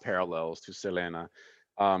lot of parallels to Selena.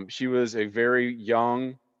 She was a very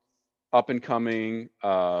young, up-and-coming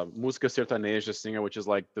música sertaneja singer, which is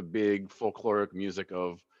like the big folkloric music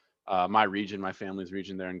of my region, my family's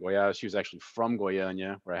region there in Goiás. She was actually from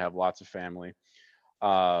Goiânia, where I have lots of family.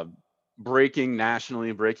 Breaking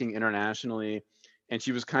nationally, breaking internationally, and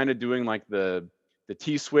she was kind of doing like the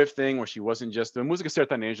T Swift thing, where she wasn't just the música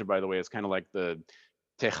sertaneja. By the way, it's kind of like the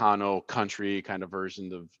Tejano country kind of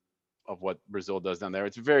version of what Brazil does down there.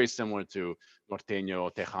 It's very similar to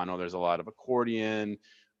norteño, Tejano. There's a lot of accordion.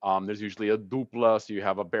 There's usually a dupla, so you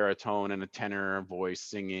have a baritone and a tenor voice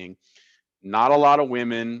singing. Not a lot of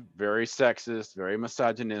women. Very sexist, very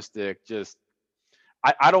misogynistic. Just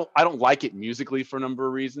I don't like it musically for a number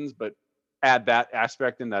of reasons, but add that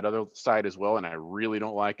aspect in that other side as well, and I really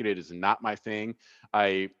don't like it. It is not my thing.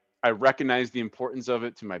 I recognize the importance of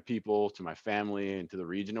it to my people, to my family, and to the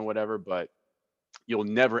region or whatever, but you'll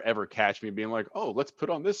never ever catch me being like, oh, let's put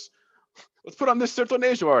on this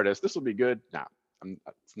sertanejo artist. This will be good. No,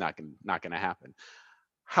 it's not gonna happen.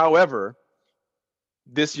 However,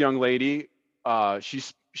 this young lady,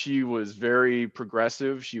 she was very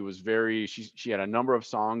progressive. She had a number of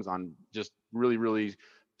songs on just really, really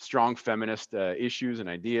strong feminist issues and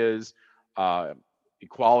ideas.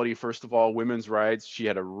 Equality, first of all, women's rights. She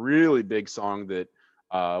had a really big song that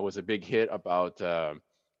was a big hit about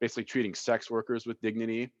basically treating sex workers with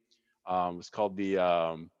dignity. It was called the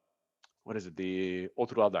the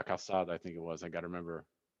Outro Lado da Calçada, I think it was. I got to remember.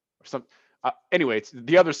 Or some. Anyway, it's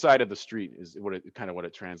the other side of the street is what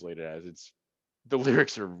it translated as. The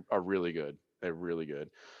lyrics are really good. They're really good.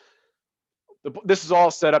 This is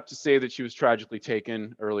all set up to say that she was tragically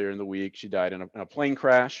taken earlier in the week. She died in a plane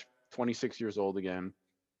crash, 26 years old again.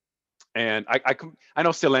 And I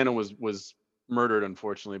know Selena was murdered,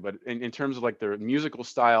 unfortunately, but in terms of like their musical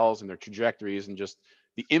styles and their trajectories and just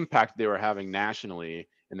the impact they were having nationally,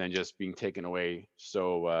 and then just being taken away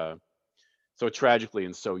so tragically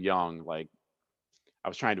and so young, like I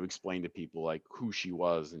was trying to explain to people like who she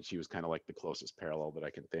was, and she was kind of like the closest parallel that I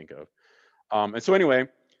can think of. And so anyway,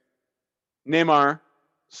 Neymar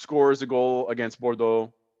scores a goal against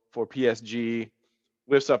Bordeaux for PSG,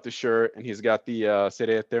 lifts up the shirt, and he's got the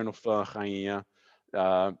Seré Eterno Fã Rainha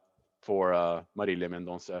for Marilia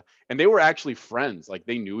Mendonça. And they were actually friends. Like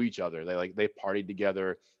they knew each other. They partied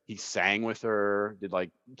together. He sang with her, did like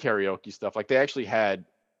karaoke stuff. Like they actually had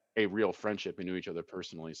a real friendship and knew each other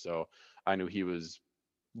personally. So I knew he was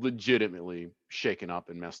legitimately shaken up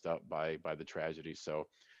and messed up by the tragedy. So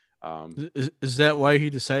is that why he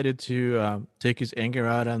decided to take his anger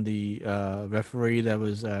out on the referee that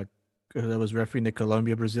was refereeing the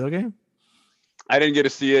Colombia-Brazil game? I didn't get to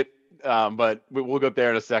see it, but we'll go there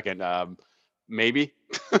in a second. Maybe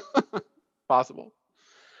possible,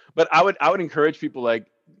 but I would encourage people, like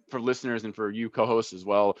for listeners and for you co-hosts as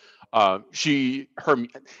well. Her,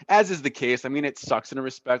 as is the case. I mean, it sucks in a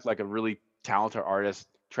respect. Like a really talented artist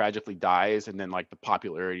tragically dies, and then like the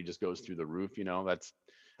popularity just goes through the roof. You know, that's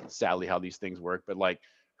sadly how these things work. But like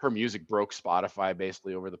her music broke Spotify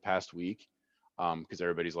basically over the past week, because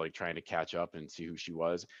everybody's like trying to catch up and see who she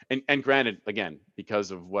was. And granted, again,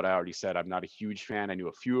 because of what I already said, I'm not a huge fan. I knew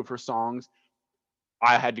a few of her songs.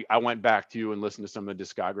 I went back to and listened to some of the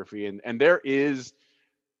discography, and there is,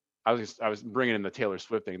 I was bringing in the Taylor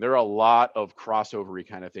Swift thing. There are a lot of crossovery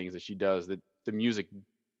kind of things that she does that the music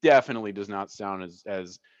definitely does not sound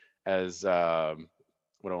as what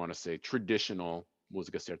I want to say, traditional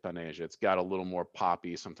música sertaneja. It's got a little more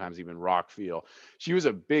poppy, sometimes even rock feel. She was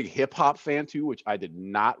a big hip hop fan too, which I did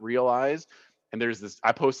not realize. And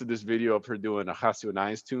I posted this video of her doing a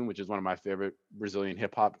Racionais tune, which is one of my favorite Brazilian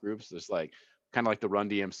hip hop groups. It's like kind of like the Run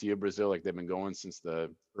DMC of Brazil, like they've been going since the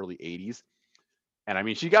early 80s. And I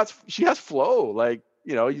mean, she has flow. Like,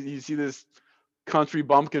 you see this country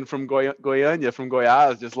bumpkin from Goiânia, from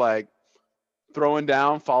Goiás, just like throwing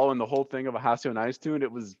down, following the whole thing of a Racionais tune.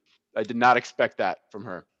 I did not expect that from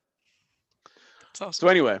her. That's awesome. So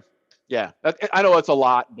anyway, yeah, I know it's a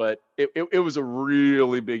lot, but it was a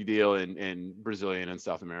really big deal in Brazilian and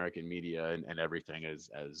South American media and everything as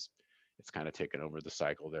it's kind of taken over the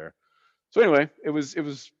cycle there. So anyway, it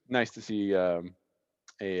was nice to see a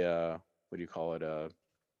what do you call it, a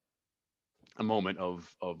moment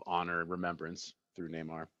of honor and remembrance through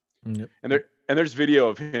Neymar. Yep. And there's video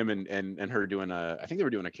of him and her doing I think they were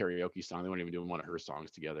doing a karaoke song. They weren't even doing one of her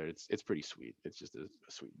songs together. It's pretty sweet. It's just a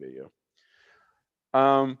sweet video.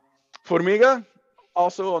 Formiga,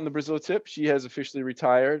 also on the Brazil tip, she has officially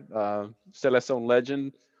retired. Seleção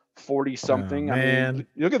legend, 40 something. Oh, I mean,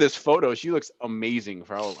 look at this photo. She looks amazing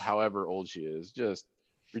for however old she is. Just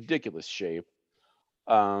ridiculous shape.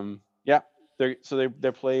 Yeah,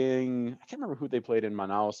 they're playing. I can't remember who they played in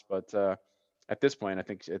Manaus, but at this point, I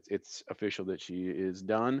think it's official that she is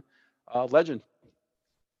done. Legend.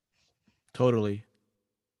 Totally.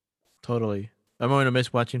 I'm going to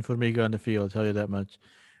miss watching Formiga on the field. I'll tell you that much.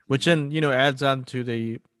 Which then, adds on to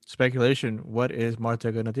the speculation. What is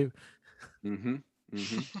Marta going to do?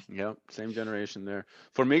 Yep. Same generation there.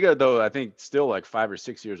 Formiga, though, I think still like 5 or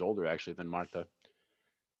 6 years older, actually, than Marta.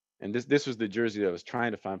 And this was the jersey that I was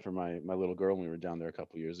trying to find for my little girl when we were down there a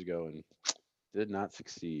couple years ago and did not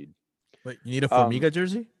succeed. Wait, you need a Formiga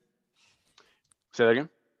jersey? Say that again?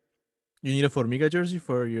 You need a Formiga jersey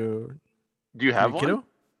for your... Do you have one? Kiddo?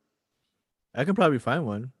 I can probably find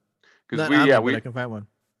one. Because I can find one.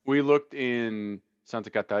 We looked in Santa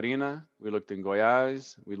Catarina, we looked in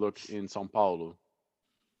Goiás, we looked in São Paulo.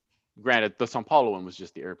 Granted, the São Paulo one was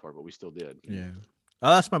just the airport, but we still did. Yeah.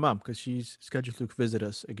 I'll ask my mom because she's scheduled to visit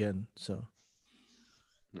us again. So,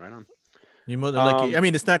 right on. You're more than lucky. I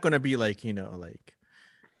mean, it's not going to be like, like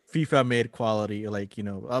FIFA made quality. Like,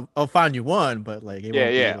 I'll find you one, but like, it won't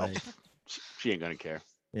be like... She ain't going to care.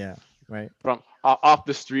 Yeah. Right. From off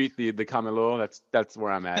the street, the Camelo, that's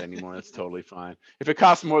where I'm at anymore. That's totally fine. If it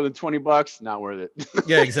costs more than $20, not worth it.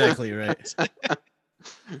 Yeah, exactly. Right.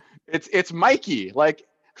 It's Mikey, like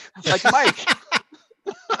Mike.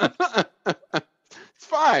 It's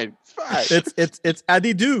fine. It's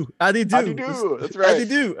Adidu. That's right.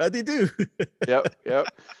 Adidu. Yep.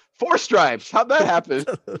 4 stripes. How'd that happen?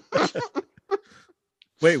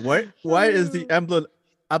 Wait, what? Why is the emblem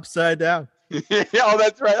upside down? Oh,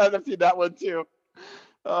 that's right. I've seen that one too.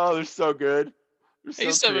 Oh, they're so good. I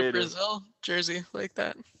used to have a Brazil jersey like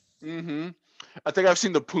that. I think I've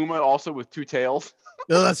seen the Puma also with 2 tails.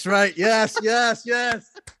 Oh, that's right. Yes.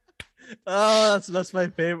 Oh, that's my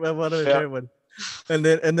favorite. One of my favorite ones. And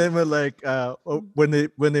then we're like, when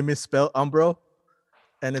they misspell Umbro,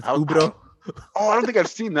 and it's Ubro. Oh, I don't think I've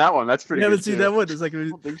seen that one. That's pretty. You haven't seen that one? It's like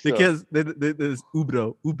because there's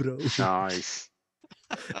Ubro. Nice.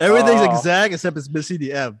 Everything's exact except it's missing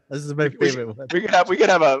the M. This is my favorite one. We could have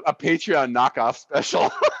a Patreon knockoff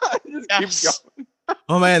special. Just keep going.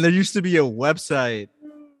 Oh man, there used to be a website.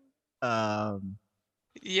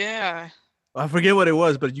 Yeah. I forget what it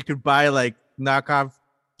was, but you could buy like knockoff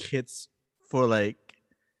kits for like.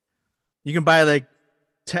 You can buy like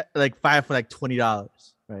 5 for like $20,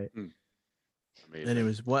 right? Amazing. And it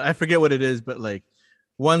was one. I forget what it is, but like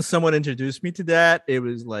once someone introduced me to that, it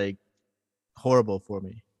was like horrible for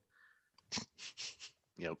me.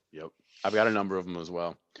 Yep. I've got a number of them as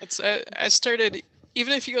well. I started,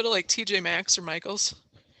 even if you go to like TJ Maxx or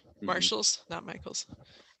Marshalls, not Michael's,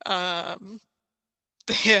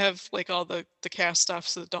 they have like all the cast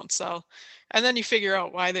stuffs that don't sell, and then you figure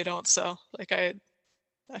out why they don't sell. Like I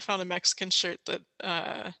found a Mexican shirt that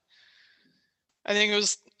I think it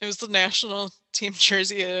was the national team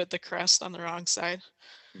jersey, the crest on the wrong side.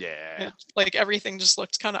 Yeah. Like everything just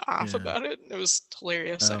looked kind of off about it. It was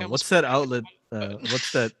hilarious. What's that outlet?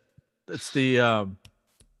 What's that? It's the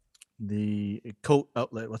coat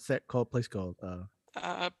outlet. What's that place called?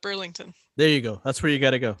 Burlington. There you go. That's where you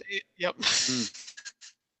got to go. Yep.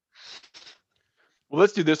 Well,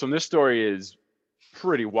 let's do this one. This story is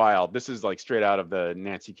pretty wild. This is like straight out of the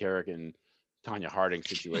Nancy Kerrigan and Tanya Harding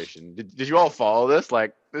situation. Did you all follow this?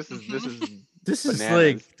 Like this is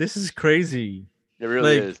bananas. This is crazy. It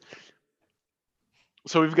really is.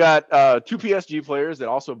 So we've got 2 PSG players that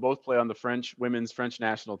also both play on the women's French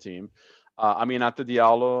national team, Aminata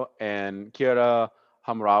Diallo and Kira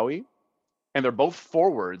Hamraoui, and they're both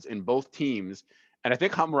forwards in both teams. And I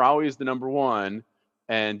think Hamraoui is the number 1,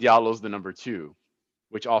 and Diallo's the number 2,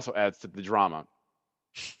 which also adds to the drama.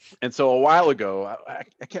 And so a while ago,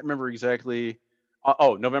 I can't remember exactly.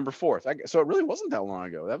 November 4th. So it really wasn't that long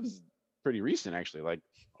ago. That was pretty recent, actually, like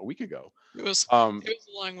a week ago. It was a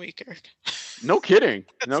long week, Eric. No kidding.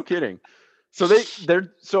 No kidding. So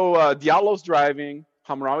Diallo's driving,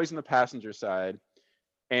 Hamraoi's on the passenger side,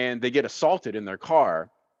 and they get assaulted in their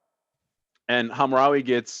car. And Hamraoui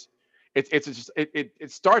gets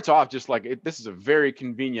it starts off just like this is a very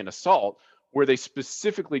convenient assault where they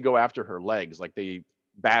specifically go after her legs, like they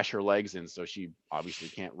bash her legs in, so she obviously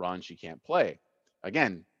can't run, she can't play.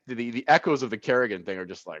 Again, the echoes of the Kerrigan thing are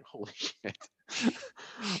just like, holy shit.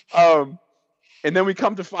 And then we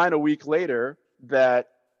come to find a week later that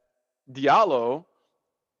Diallo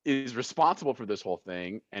is responsible for this whole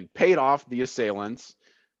thing and paid off the assailants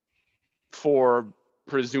for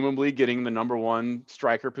presumably getting the number 1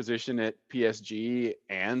 striker position at PSG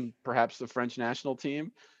and perhaps the French national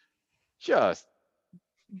team. Just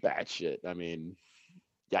bad shit. I mean,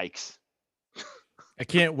 yikes. I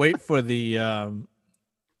can't wait for the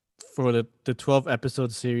 12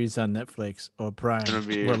 episode series on Netflix or Prime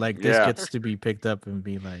where like this gets to be picked up and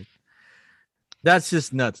be like, that's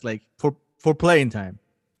just nuts. Like for playing time.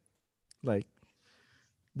 Like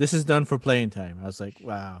this is done for playing time. I was like,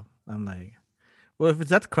 wow. I'm like, well, if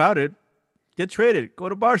it's that crowded, get traded. Go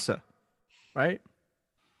to Barca, right?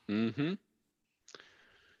 Mm-hmm.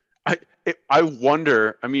 I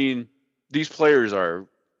wonder. I mean, these players are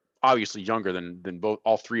obviously younger than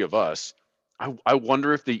all 3 of us. I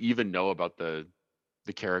wonder if they even know about the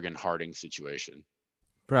Kerrigan-Harding situation.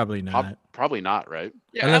 Probably not. Probably not, right?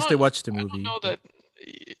 Yeah, unless they watched the movie. I don't know that.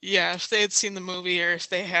 Yeah, if they had seen the movie or if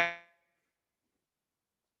they had.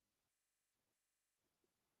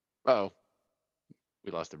 Uh-oh.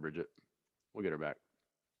 We lost Bridget. We'll get her back.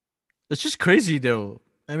 It's just crazy, though.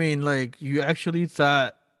 I mean, like, you actually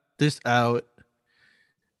thought this out.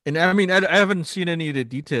 And I mean, I haven't seen any of the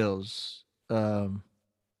details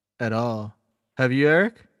at all. Have you,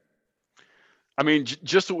 Eric? I mean,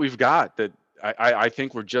 just what we've got. That I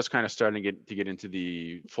think we're just kind of starting to get into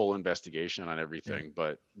the full investigation on everything. Yeah.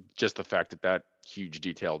 But just the fact that huge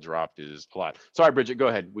detail dropped is a lot. Sorry, Bridget, go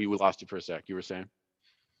ahead. We lost you for a sec. You were saying?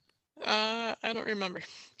 I don't remember.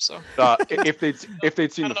 So if they'd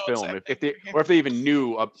seen the film, exactly. if they even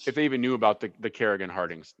knew about the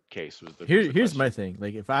Kerrigan-Harding case was the here's my thing.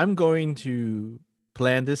 Like, if I'm going to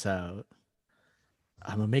plan this out,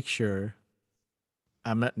 I'm gonna make sure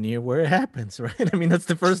I'm not near where it happens, right? I mean, that's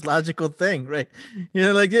the first logical thing, right? You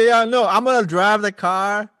know, like, no, I'm gonna drive the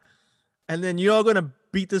car, and then you're gonna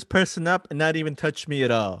beat this person up and not even touch me at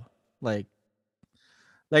all, Like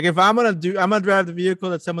if I'm gonna drive the vehicle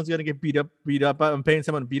that someone's gonna get beat up. I'm paying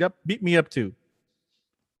someone to beat me up too.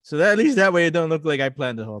 So that at least that way it don't look like I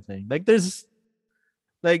planned the whole thing. Like there's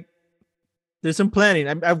some planning.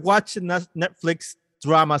 I've watched Netflix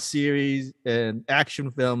drama series and action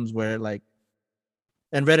films where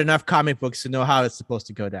and read enough comic books to know how it's supposed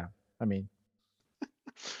to go down. I mean.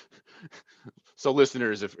 So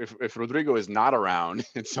listeners, if Rodrigo is not around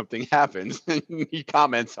and something happens and he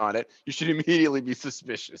comments on it, you should immediately be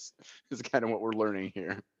suspicious. Is kind of what we're learning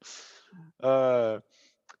here. Well,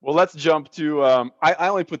 let's jump to. I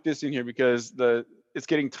only put this in here because it's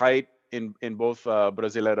getting tight in both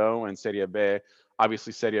Brasileiro and Serie B.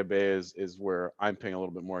 Obviously, Serie B is where I'm paying a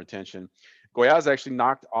little bit more attention. Goiás actually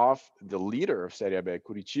knocked off the leader of Serie B,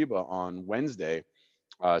 Curitiba, on Wednesday.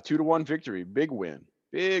 2-1 victory, big win.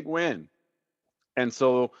 And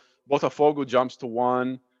so Botafogo jumps to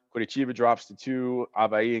 1, Curitiba drops to 2,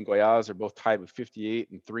 Avaí and Goiás are both tied with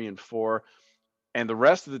 58 and 3 and 4. And the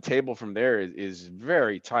rest of the table from there is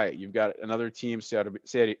very tight. You've got another team,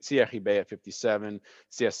 CRB at 57,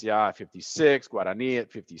 CSA at 56, Guarani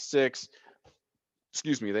at 56.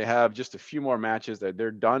 Excuse me, they have just a few more matches that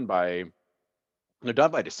they're done by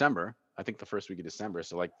December. I think the first week of December.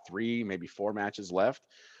 So 3, maybe 4 matches left.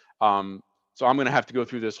 So I'm going to have to go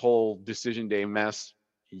through this whole decision day mess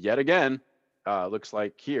yet again, looks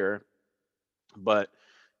like here. But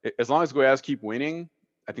as long as Goiás keep winning,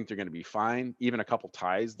 I think they're going to be fine. Even a couple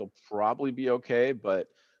ties, they'll probably be okay, but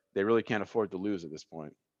they really can't afford to lose at this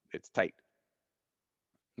point. It's tight.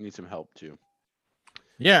 You need some help too.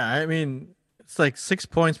 Yeah, I mean, it's 6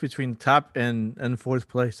 points between top and fourth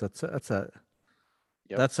place. That's a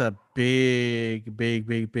big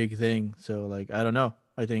thing. So I don't know.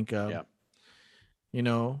 I think you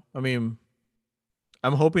know, I mean,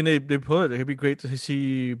 I'm hoping they pull it. It'd be great to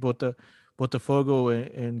see Botafogo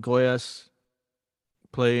and Goiás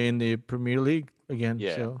play in the Premier League again.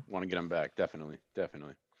 Yeah, want to get them back. Definitely.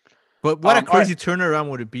 But what a crazy turnaround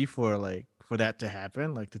would it be for for that to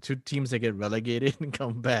happen? Like the two teams that get relegated and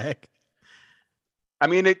come back. I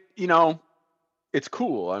mean, it's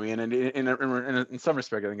cool. I mean, and in some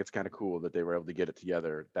respect, I think it's kind of cool that they were able to get it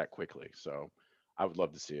together that quickly. So I would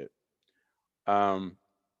love to see it.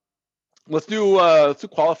 Let's do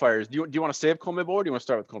qualifiers. Do you want to save CONMEBOL or do you want to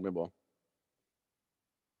start with CONMEBOL?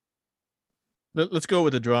 Let's go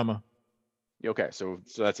with the drama. Okay, so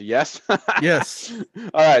that's a yes. Yes.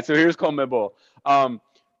 All right, so here's CONMEBOL.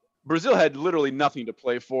 Brazil had literally nothing to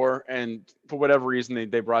play for, and for whatever reason,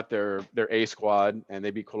 they brought their A squad and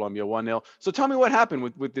they beat Colombia 1-0. So tell me what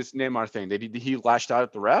happened with this Neymar thing. Did he lashed out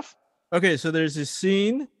at the ref? Okay, so there's this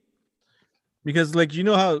scene because, like, you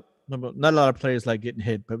know how not a lot of players like getting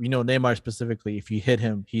hit, but Neymar specifically, if you hit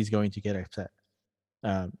him, he's going to get upset.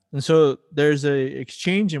 And so there's a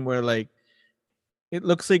exchange in where, like, it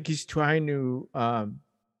looks like he's trying to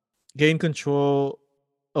gain control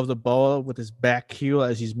of the ball with his back heel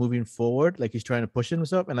as he's moving forward, like he's trying to push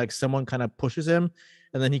himself, and like someone kind of pushes him,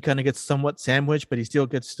 and then he kind of gets somewhat sandwiched, but he still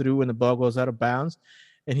gets through when the ball goes out of bounds,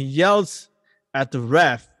 and he yells at the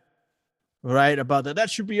ref, right, about that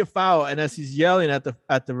should be a foul. And as he's yelling at the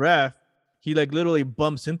ref, he like literally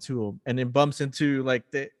bumps into him, and then bumps into like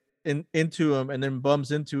into him, and then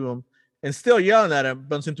bumps into him, and still yelling at him,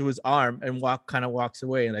 bumps into his arm, and walks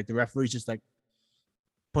away, and like the referee's just like.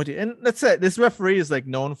 And that's it. This referee is like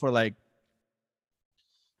known for like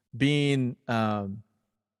being like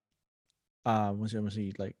a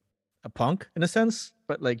punk in a sense,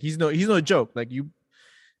 but like he's no joke. Like you,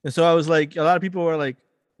 and so I was like, a lot of people were like,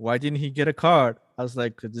 why didn't he get a card? I was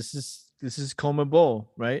like, this is CONMEBOL,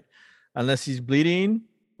 right? Unless he's bleeding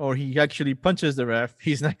or he actually punches the ref,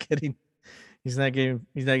 he's not getting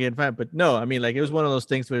fined. But no, I mean, like it was one of those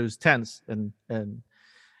things where it was tense and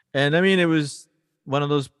I mean it was. One of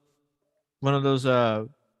those. I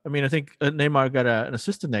mean, I think Neymar got an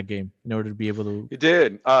assist in that game in order to be able to. He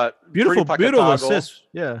did. Beautiful assist.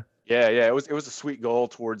 Yeah. It was a sweet goal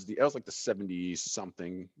towards it was like the 70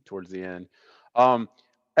 something towards the end.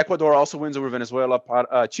 Ecuador also wins over Venezuela.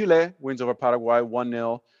 Chile wins over Paraguay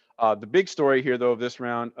 1-0. The big story here, though, of this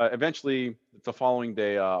round, eventually the following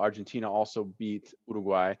day, Argentina also beat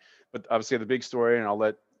Uruguay. But obviously, the big story, and I'll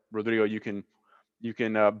let Rodrigo, you can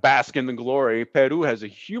bask in the glory. Peru has a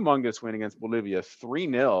humongous win against Bolivia,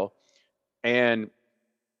 3-0. And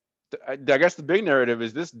I guess the big narrative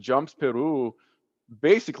is this jumps Peru.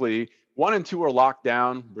 Basically, 1 and 2 are locked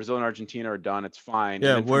down. Brazil and Argentina are done. It's fine.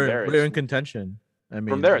 Yeah, we're in contention. I mean,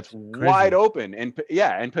 from there, it's crazy. Wide open. And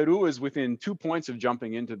Peru is within 2 points of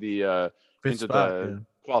jumping into the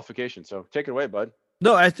qualification. So take it away, bud.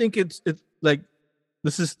 No, I think it's like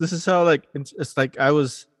this is how like it's like I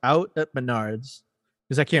was out at Menards.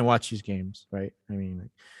 Because I can't watch these games, right? I mean, like,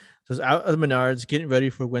 so I was out at Menards getting ready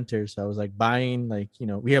for winter. So I was like buying, like,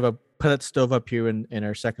 we have a pellet stove up here in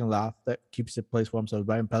our second loft that keeps the place warm. So I was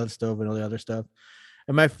buying pellet stove and all the other stuff.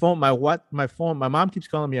 And my mom keeps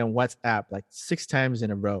calling me on WhatsApp like 6 times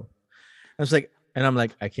in a row. I was like, and I'm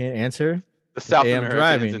like, I can't answer. The South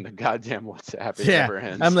Americans in the goddamn WhatsApp. It never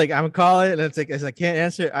ends. I'm like, I'm calling, and it's like, I can't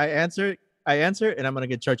answer. I answer, and I'm gonna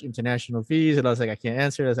get charged international fees. And I was like, I can't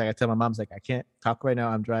answer. I was like, I tell my mom, like, I can't talk right now.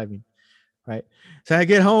 I'm driving, right? So I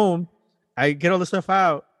get home, I get all the stuff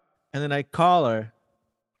out, and then I call her,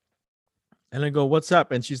 and I go, "What's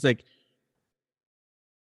up?" And she's like,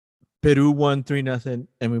 "Peru won 3-0,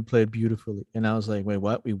 and we played beautifully." And I was like, "Wait,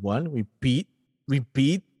 what? We won? We beat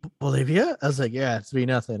Bolivia?" I was like, "Yeah,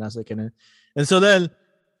 3-0." I was like, and so then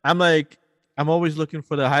I'm like. I'm always looking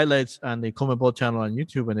for the highlights on the CONMEBOL channel on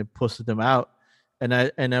YouTube, and they posted them out. And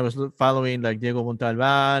I was following like Diego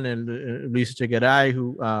Montalban and Luis Echegaray,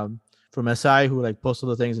 who from SI, who like posted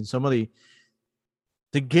the things. And some of the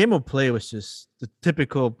game of play was just the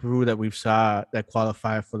typical Peru that we've saw that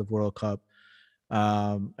qualified for the World Cup.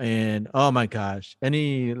 And oh my gosh,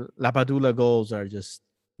 any Lapadula goals are just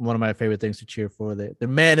one of my favorite things to cheer for. The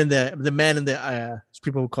man in the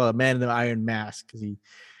people call it man in the iron mask because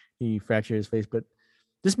he fractured his face, but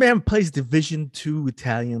this man plays Division II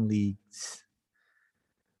Italian leagues.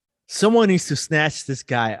 Someone needs to snatch this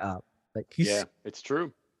guy up. Like it's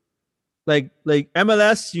true. Like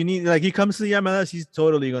MLS, you need he comes to the MLS, he's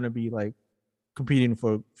totally gonna be like competing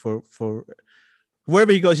for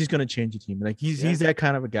wherever he goes, he's gonna change the team. Like he's that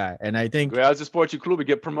kind of a guy. And I think as a Sporting Club, we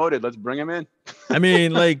get promoted. Let's bring him in. I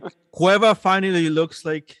mean, like Cueva finally looks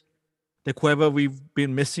like the Cueva we've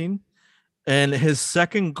been missing. And his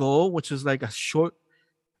second goal, which is like a short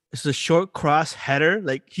cross header.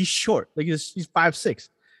 Like he's short, like he's 5'6".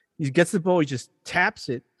 He gets the ball, he just taps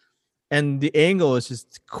it, and the angle is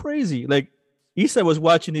just crazy. Like Isa was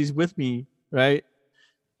watching these with me, right?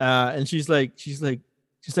 And she's like,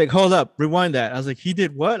 she's like, hold up, rewind that. I was like, he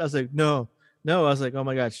did what? I was like, no. I was like, oh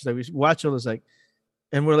my god. She's like, we should watch all this. Like,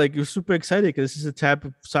 and we're like, we're super excited because this is the type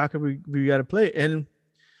of soccer we got to play. And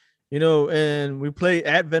and we play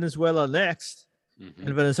at Venezuela next. Mm-hmm.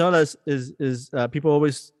 And Venezuela is people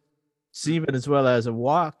always see Venezuela as a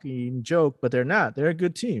walking joke, but they're not. They're a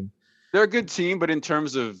good team. They're a good team, but in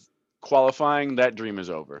terms of qualifying, that dream is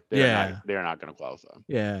over. They're not going to qualify.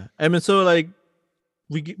 Yeah. I mean, so like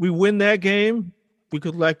we win that game, we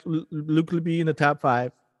could like locally be in the top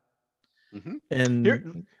 5. Mm-hmm.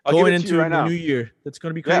 And going into right the new year, that's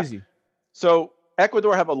going to be crazy. Yeah. So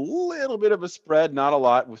Ecuador have a little bit of a spread, not a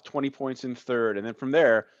lot, with 20 points in third. And then from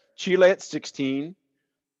there, Chile at 16,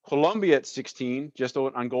 Colombia at 16, just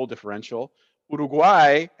on goal differential.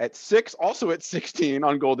 Uruguay at 6, also at 16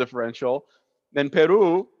 on goal differential. Then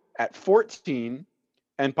Peru at 14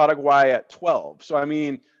 and Paraguay at 12. So, I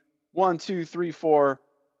mean, 1, 2, 3, 4,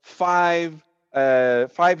 5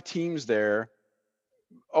 teams there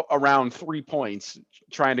around 3 points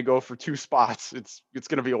trying to go for 2 spots. It's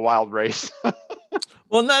going to be a wild race.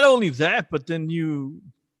 Well, not only that, but then you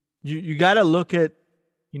got to look at,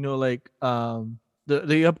 like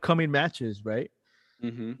the upcoming matches, right?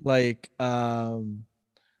 Mm-hmm. Like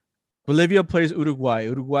Bolivia plays Uruguay.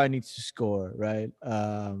 Uruguay needs to score, right?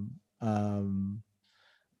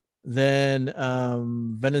 Then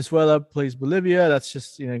Venezuela plays Bolivia. That's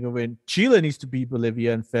just go win. Chile needs to beat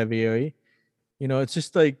Bolivia in February. It's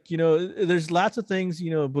just like there's lots of things.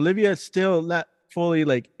 Bolivia is still not fully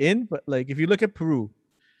like in, but like if you look at Peru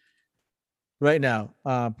right now,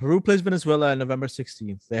 Peru plays Venezuela on November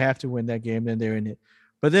 16th. They have to win that game, then they're in it.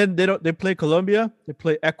 But then they play Colombia, they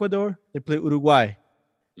play Ecuador, they play Uruguay.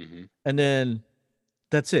 Mm-hmm. And then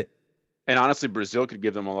that's it. And honestly, Brazil could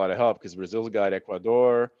give them a lot of help because Brazil's got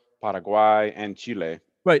Ecuador, Paraguay, and Chile.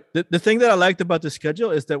 Right. The thing that I liked about the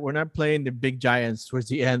schedule is that we're not playing the big giants towards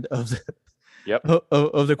the end of the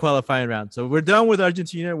of the qualifying round. So we're done with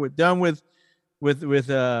Argentina. We're done with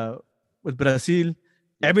Brazil.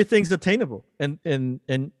 Everything's attainable. And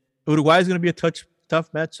Uruguay is going to be a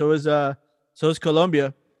tough match. So is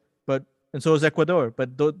Colombia, and so is Ecuador.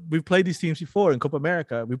 But we've played these teams before in Copa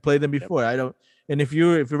America. We played them before. And if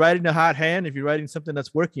you're riding a hot hand, if you're riding something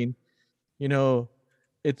that's working,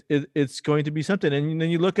 it's going to be something. And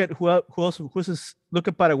then you look at who else. Look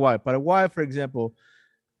at Paraguay. Paraguay, for example,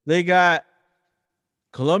 they got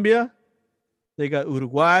Colombia, they got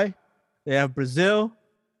Uruguay, they have Brazil,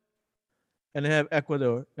 and they have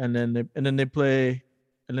Ecuador, and then they play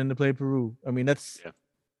Peru. I mean, that's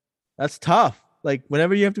tough. Like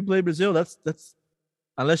whenever you have to play Brazil, that's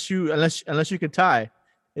unless you can tie,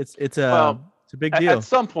 it's a big deal. At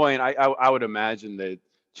some point, I would imagine that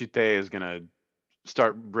Chite is gonna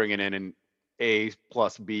start bringing in an A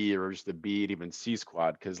plus B or just a B and even C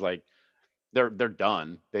squad because like they're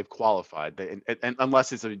done. They've qualified. And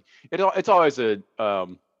unless it's always a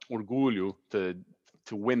orgullo to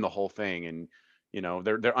win the whole thing, and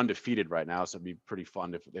they're undefeated right now, so it'd be pretty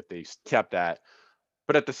fun if they kept that.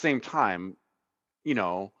 But at the same time, is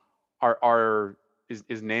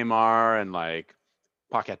Neymar and like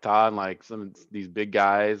Paquetá and like some of these big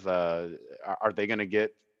guys, are they gonna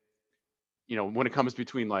get when it comes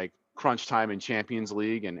between like crunch time in Champions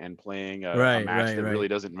League and playing a match that really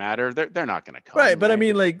doesn't matter, they're not going to come. Right, but I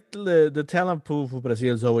mean, like the talent pool for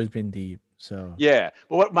Brazil has always been deep. So yeah,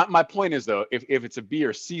 but what my point is though, if it's a B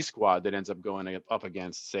or C squad that ends up going up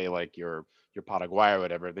against, say, like your Paraguay or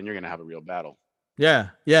whatever, then you're going to have a real battle. Yeah,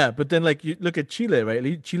 but then like you look at Chile,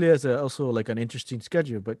 right? Chile has also like an interesting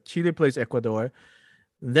schedule, but Chile plays Ecuador,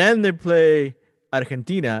 then they play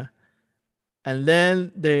Argentina, and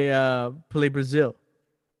then they play Brazil.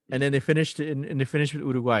 And then they finished with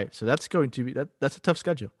Uruguay. So that's going to be that's a tough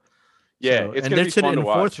schedule. Yeah, it's going to be sitting in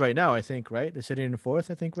fourth right now, I think, right? They're sitting in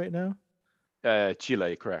fourth, I think, right now.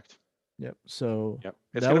 Chile, correct. Yep. So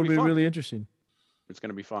that would be really interesting. It's going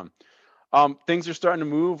to be fun. Things are starting to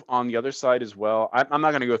move on the other side as well. I'm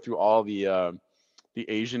not going to go through all the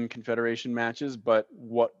Asian Confederation matches, but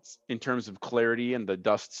what's in terms of clarity and the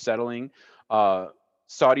dust settling,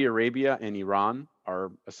 Saudi Arabia and Iran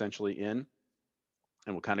are essentially in.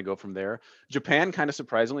 And we'll kind of go from there. Japan, kind of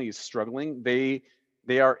surprisingly, is struggling. They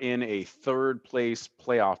are in a third place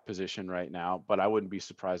playoff position right now, but I wouldn't be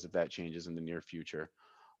surprised if that changes in the near future.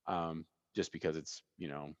 Just because it's,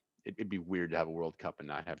 it'd be weird to have a World Cup and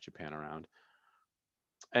not have Japan around.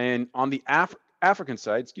 And on the African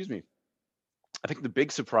side, I think the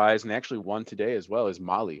big surprise, and they actually won today as well, is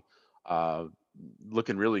Mali,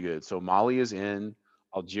 looking really good. So Mali is in.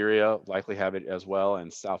 Algeria likely have it as well,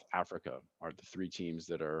 and South Africa are the 3 teams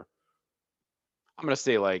that are, I'm going to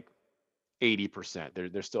say like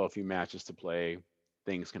 80%. There's still a few matches to play.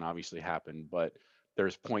 things can obviously happen, but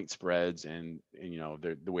there's point spreads and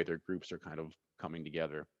the way their groups are kind of coming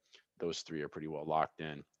together. Those three are pretty well locked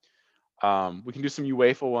in. We can do some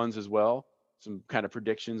UEFA ones as well, some kind of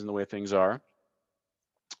predictions and the way things are.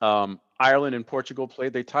 Ireland and Portugal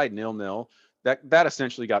played. They tied 0-0. That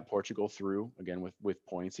essentially got Portugal through again with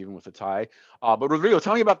points, even with a tie. But Rodrigo,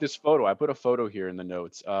 tell me about this photo. I put a photo here in the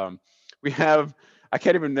notes. We have. I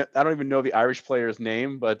don't even know the Irish player's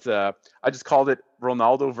name, but I just called it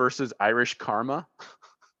Ronaldo versus Irish Karma.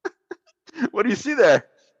 What do you see there?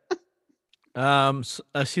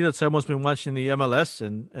 I see that someone's been watching the MLS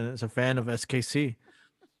and is a fan of SKC.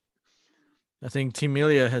 I think Team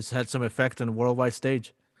Melia has had some effect on the worldwide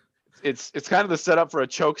stage. It's kind of the setup for a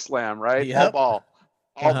choke slam, right? Yep. All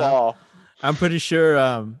ball. I'm pretty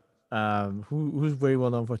sure who's very well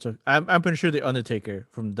known for choke. I'm pretty sure the Undertaker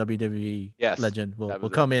from WWE legend will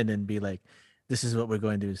come in and be like, this is what we're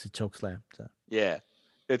going to do, is a choke slam. So yeah,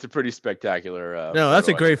 it's a pretty spectacular no, that's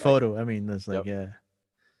a great photo. I mean, that's like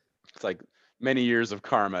it's like many years of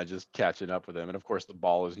karma just catching up with him, and of course the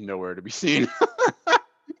ball is nowhere to be seen.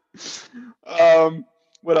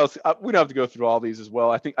 What else? We don't have to go through all these as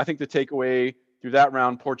well. I think the takeaway through that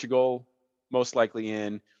round, Portugal most likely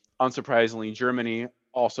in. Unsurprisingly, Germany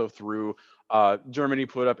also through. Germany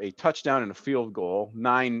put up a touchdown and a field goal,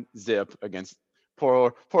 9-0 against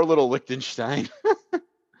poor little Liechtenstein.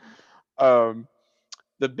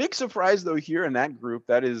 The big surprise though here in that group,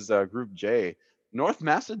 that is Group J, North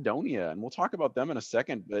Macedonia, and we'll talk about them in a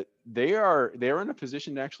second, but they're in a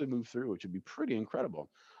position to actually move through, which would be pretty incredible.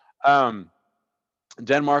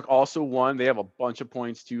 Denmark also won. They have a bunch of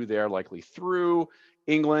points too. They are likely through.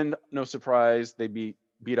 England, no surprise, they beat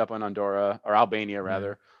up on Andorra, or Albania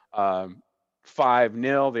rather,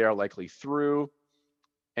 5-0. They are likely through.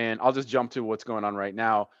 And I'll just jump to what's going on right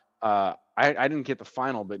now. I didn't get the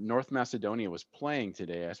final, but North Macedonia was playing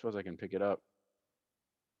today. I suppose I can pick it up.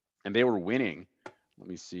 And they were winning. Let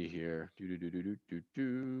me see here.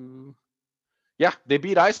 Yeah, they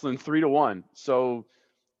beat Iceland 3-1. So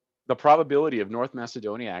the probability of North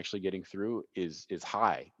Macedonia actually getting through is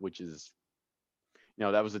high, which is,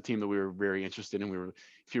 that was a team that we were very interested in. We were,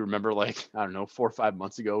 if you remember, like, I don't know, 4 or 5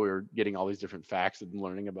 months ago, we were getting all these different facts and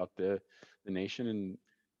learning about the nation. And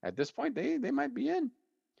at this point, they might be in.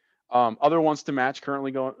 Other ones to match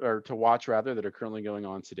currently going, or to watch rather, that are currently going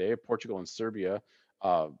on today: Portugal and Serbia,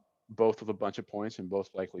 both with a bunch of points and both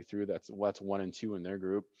likely through. That's 1 and 2 in their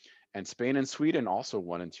group, and Spain and Sweden also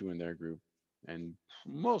 1 and 2 in their group, and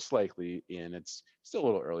most likely in. It's still a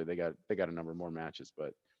little early. They got a number more matches,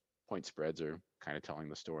 but point spreads are kind of telling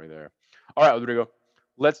the story there. All right, Rodrigo,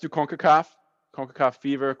 let's do CONCACAF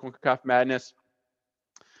fever, CONCACAF madness.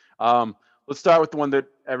 Let's start with the one that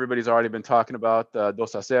everybody's already been talking about,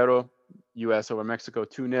 2-0, U.S. over Mexico,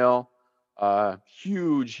 2-0.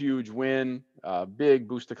 Huge win, big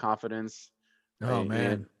boost of confidence. Oh,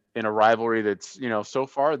 man. In a rivalry that's, so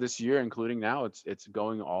far this year, including now, it's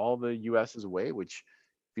going all the U.S.'s way, which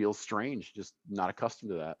feels strange, just not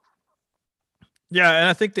accustomed to that. Yeah, and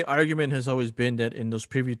I think the argument has always been that in those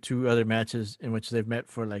previous 2 other matches in which they've met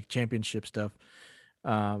for like championship stuff,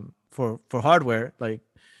 for hardware, like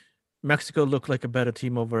Mexico looked like a better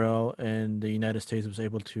team overall, and the United States was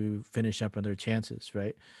able to finish up on their chances,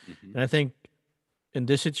 right? Mm-hmm. And I think in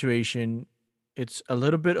this situation, it's a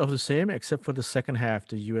little bit of the same, except for the second half,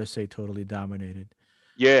 the USA totally dominated.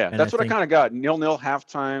 Yeah, and that's what I kind of got. 0-0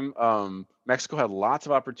 halftime. Mexico had lots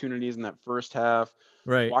of opportunities in that first half.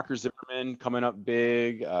 Right. Walker Zimmerman coming up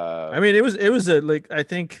big. I mean, it was I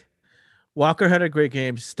think Walker had a great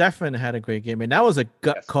game. Stefan had a great game, and that was a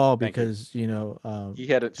gut call because he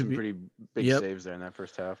had some pretty big saves there in that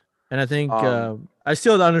first half. And I think I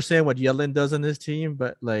still don't understand what Yellen does on this team,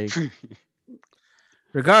 but like,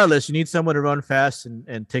 regardless, you need someone to run fast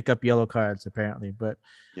and take up yellow cards apparently. But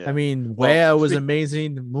I mean, Wea was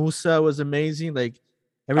amazing. Musa was amazing. Like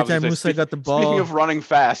every time Musa got the ball. Speaking of running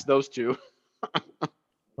fast, those two.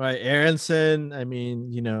 Right, Aronson. I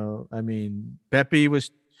mean,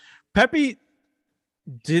 Pepe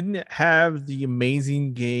didn't have the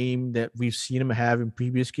amazing game that we've seen him have in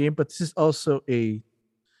previous game, but this is also a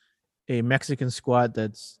Mexican squad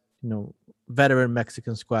that's, veteran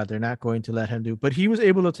Mexican squad. They're not going to let him do, but he was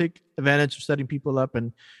able to take advantage of setting people up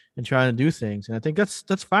and trying to do things. And I think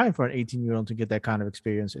that's fine for an 18-year-old to get that kind of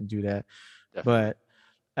experience and do that. Definitely. But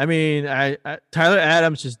I mean, I Tyler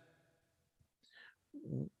Adams just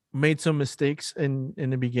made some mistakes in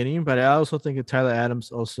the beginning, but I also think that Tyler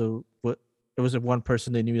Adams also it was the one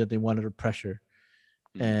person they knew that they wanted to pressure.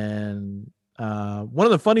 Mm-hmm. And one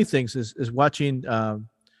of the funny things is watching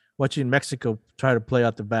watching Mexico try to play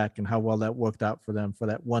out the back and how well that worked out for them for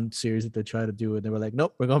that one series that they tried to do. And they were like,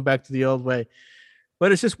 nope, we're going back to the old way.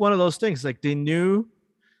 But it's just one of those things. Like they knew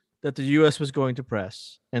that the U.S. was going to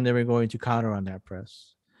press and they were going to counter on that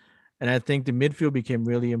press. And I think the midfield became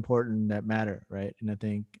really important in that matter, right? And I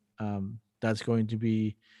think that's going to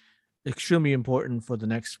be extremely important for the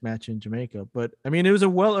next match in Jamaica. But I mean, it was a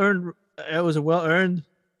well-earned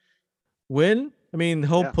win. I mean, the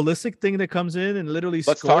whole Pulisic thing that comes in and literally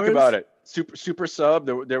Let's scores. talk about it. Super sub.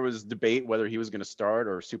 There was debate whether he was going to start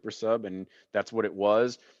or super sub, and that's what it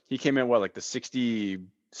was. He came in like the 60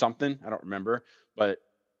 something, I don't remember, but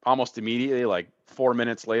almost immediately, like 4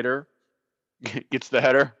 minutes later, gets the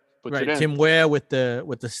header. Puts it in. Tim Ware with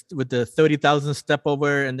the 30,000 step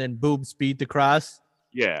over and then boom, speed to cross.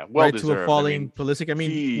 Yeah, well right deserved. To a falling Pulisic. I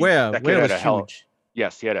mean, Ware was huge.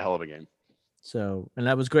 Yes, he had a hell of a game. So, and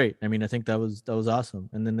that was great. I mean, I think that was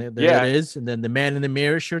awesome. And then there it is. And then the man in the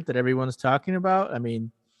mirror shirt that everyone's talking about. I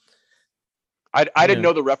mean, I didn't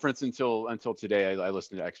know the reference until today. I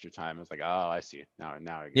listened to Extra Time. I was like, oh, I see it now.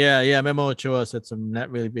 I get it. Memo Ochoa said some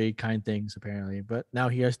not really very kind things apparently, but now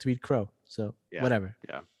he has to eat crow. So whatever.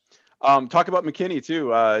 Yeah. Talk about McKinney too.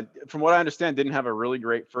 From what I understand, didn't have a really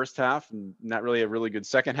great first half and not really a really good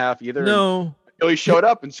second half either. No. He showed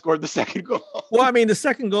up and scored the second goal. Well, I mean, the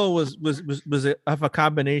second goal was a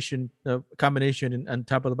combination on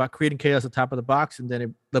top of the box, creating chaos at the top of the box, and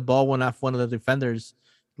then the ball went off one of the defenders'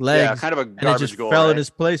 legs. Yeah, kind of a garbage and it just goal. Fell in his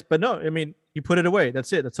place. But no, I mean, he put it away.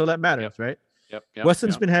 That's it. That's all that matters, right? Yep.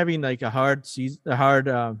 Weston's been having like a hard season, a hard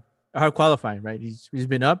qualifying, right? He's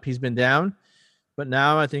been up, he's been down, but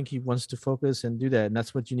now I think he wants to focus and do that, and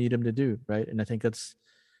that's what you need him to do, right? And I think that's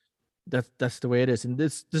the way it is. And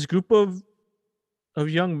this group of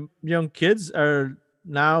young kids are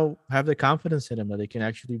now have the confidence in them that they can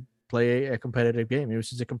actually play a competitive game. It was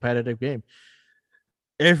just a competitive game.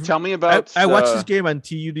 Tell me about. I watched this game on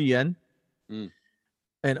TUDN, and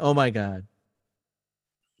oh my god,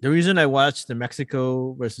 the reason I watched the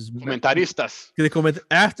Mexico versus comentaristas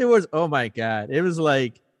afterwards, oh my god, it was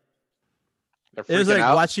like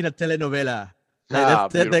watching a telenovela.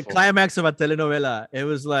 The climax of a telenovela. It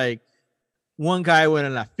was like. One guy went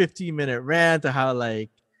on a 15-minute rant to how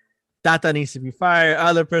like Tata needs to be fired.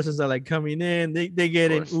 Other persons are like coming in. They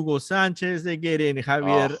get in Hugo Sanchez. They get in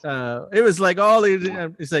Javier. It was like all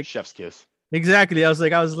it's like chef's kiss. Exactly. I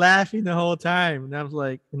was laughing the whole time, and I'm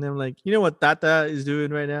like, you know what Tata is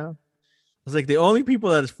doing right now? I was like, the only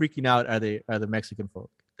people that is freaking out are the Mexican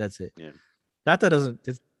folk. That's it. Yeah. Tata doesn't.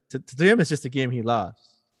 To him, it's just a game he lost.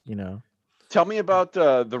 You know. Tell me about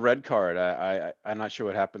the red card. I'm not sure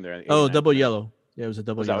what happened there. Double yellow. Yeah, it was a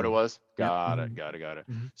double yellow. Is that what it was? Got it.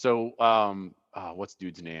 Mm-hmm. So, what's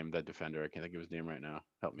dude's name? That defender. I can't think of his name right now.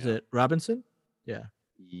 Help me. Is it Robinson? Yeah.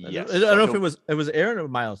 Yes. I don't know if it was Aaron or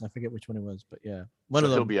Miles. I forget which one it was, but yeah, one of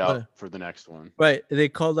them. He'll be out for the next one. Right. They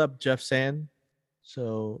called up Jeff Sand,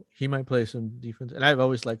 so he might play some defense. And I've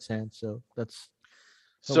always liked Sand, so that's.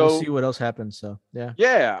 So we'll see what else happens. So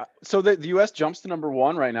yeah. So the U.S. jumps to number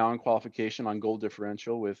 1 right now in qualification on goal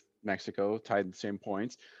differential with Mexico tied the same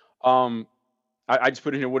points. I just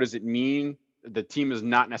put in here. What does it mean? The team is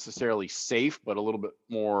not necessarily safe, but a little bit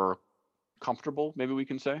more comfortable. Maybe we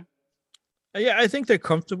can say. Yeah, I think they're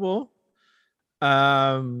comfortable.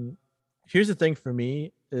 Here's the thing for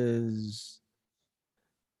me is,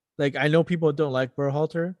 like, I know people don't like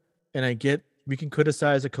Berhalter, and I get. We can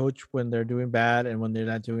criticize a coach when they're doing bad and when they're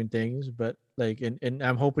not doing things, but like, and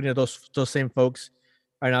I'm hoping that those same folks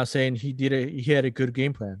are now saying he had a good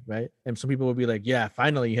game plan, right? And some people will be like, yeah,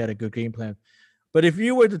 finally he had a good game plan. But if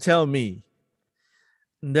you were to tell me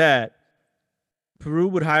that Peru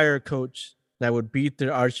would hire a coach that would beat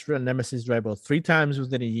their arch nemesis rival 3 times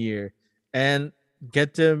within a year and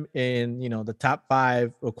get them in, the top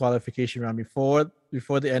 5 or qualification round before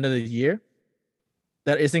the end of the year,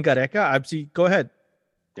 that isn't Gareca, I'd say, go ahead.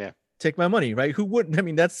 Yeah. Take my money, right? Who wouldn't? I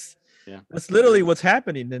mean, that's literally what's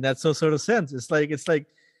happening in that sort of sense. It's like,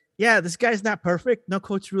 yeah, this guy's not perfect. No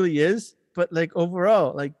coach really is. But like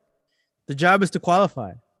overall, like the job is to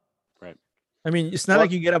qualify. Right. I mean, it's not like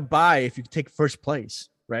you get a bye if you take first place,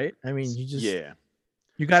 right? I mean, you just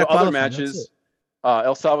you got to qualify. Other matches,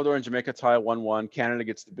 El Salvador and Jamaica tie 1-1. Canada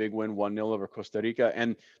gets the big win 1-0 over Costa Rica.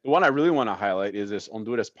 And the one I really want to highlight is this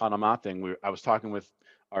Honduras-Panama thing. I was talking with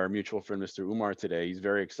our mutual friend, Mr. Umar, today. He's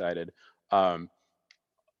very excited.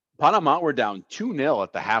 Panama were down 2-0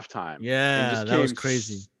 at the halftime. Yeah, that was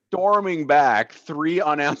crazy. Storming back, 3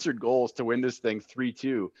 unanswered goals to win this thing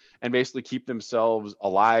 3-2 and basically keep themselves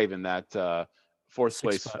alive in that 4th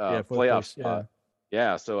place playoff spot.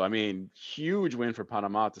 Yeah, so I mean, huge win for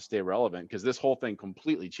Panama to stay relevant because this whole thing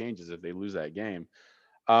completely changes if they lose that game.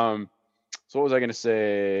 So what was I going to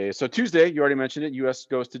say? So Tuesday, you already mentioned it. U.S.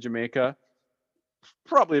 goes to Jamaica.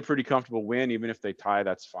 Probably a pretty comfortable win. Even if they tie,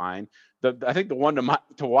 that's fine. I think the one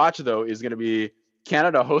to watch, though, is going to be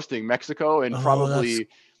Canada hosting Mexico, and probably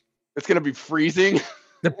it's going to be freezing.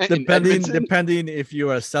 Depending if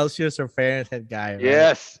you're a Celsius or Fahrenheit guy. Right?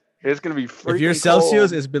 Yes, it's going to be freezing. If you're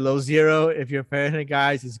Celsius, it's below 0. If you're Fahrenheit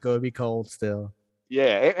guys, it's going to be cold still.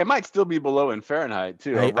 Yeah, it might still be below in Fahrenheit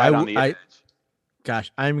too.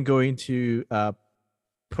 Gosh, I'm going to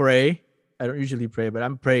pray. I don't usually pray, but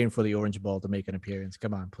I'm praying for the orange ball to make an appearance.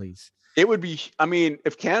 Come on, please. It would be. I mean,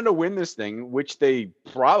 if Canada win this thing, which they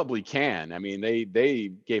probably can. I mean,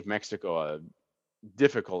 they gave Mexico a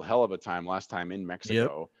difficult hell of a time last time in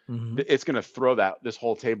Mexico. Yep. Mm-hmm. It's going to throw this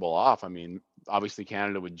whole table off. I mean, obviously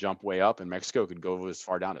Canada would jump way up, and Mexico could go as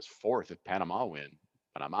far down as 4th if Panama win.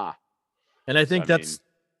 Panama. And I think I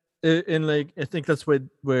think that's where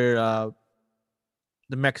the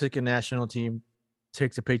Mexican national team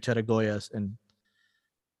takes a page out of Goya's, and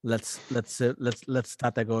let's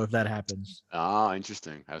start that go if that happens. Ah,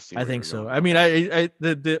 interesting. I think so. I mean,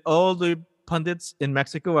 all the pundits in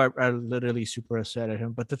Mexico are literally super upset at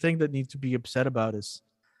him. But the thing that needs to be upset about is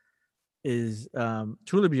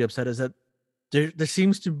truly be upset is that there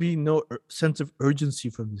seems to be no sense of urgency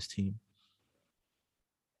from this team.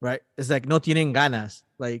 Right? It's like no tienen ganas.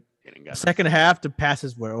 Like the second half, the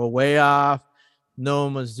passes were way off. No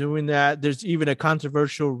one was doing that. There's even a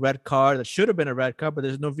controversial red card that should have been a red card, but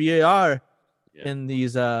there's no VAR in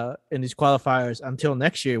these qualifiers until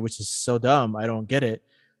next year, which is so dumb. I don't get it.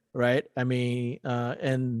 Right? I mean,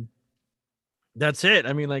 and that's it.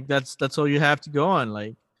 I mean, like that's all you have to go on.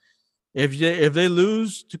 Like if they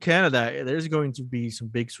lose to Canada, there's going to be some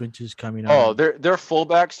big switches coming out. Oh, their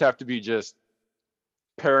fullbacks have to be just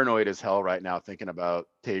paranoid as hell right now, thinking about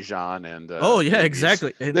Tejan and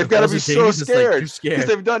exactly. They've got to be so scared because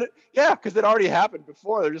they've done it. Yeah, because it already happened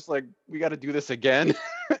before. They're just like, we got to do this again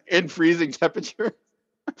in freezing temperature.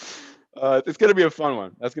 It's going to be a fun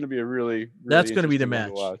one. That's going to be a really that's going to be the match.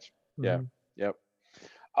 To watch. Mm-hmm. Yeah. Yep.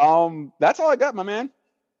 That's all I got, my man.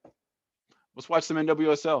 Let's watch some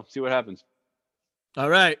NWSL. See what happens. All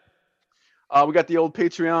right. We got the old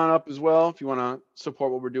Patreon up as well. If you want to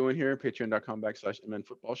support what we're doing here,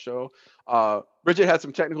 patreon.com/MNFootballShow. Bridget had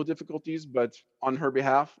some technical difficulties, but on her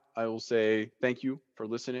behalf, I will say thank you for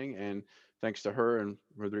listening, and thanks to her and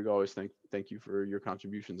Rodrigo. Always thank you for your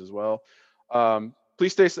contributions as well.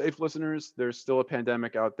 Please stay safe, listeners. There's still a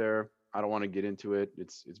pandemic out there. I don't want to get into it.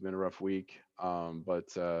 It's been a rough week, but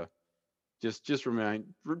just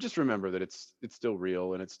remember that it's still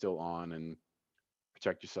real and it's still on, and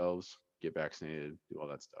protect yourselves. Get vaccinated, do all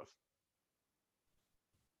that stuff.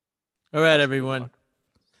 All right, everyone.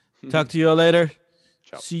 Talk to you all later.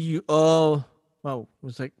 Ciao. See you all. Oh,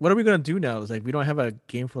 it's like, what are we gonna do now? It's like we don't have a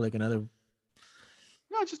game for like another.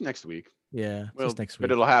 No, just next week. Yeah, just next week.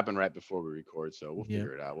 But it'll happen right before we record, so we'll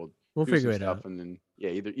figure it out. We'll figure it out, and then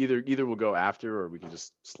either we'll go after, or we can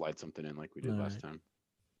just slide something in like we did last time.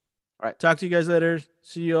 All right. Talk to you guys later.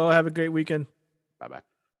 See you all. Have a great weekend. Bye-bye.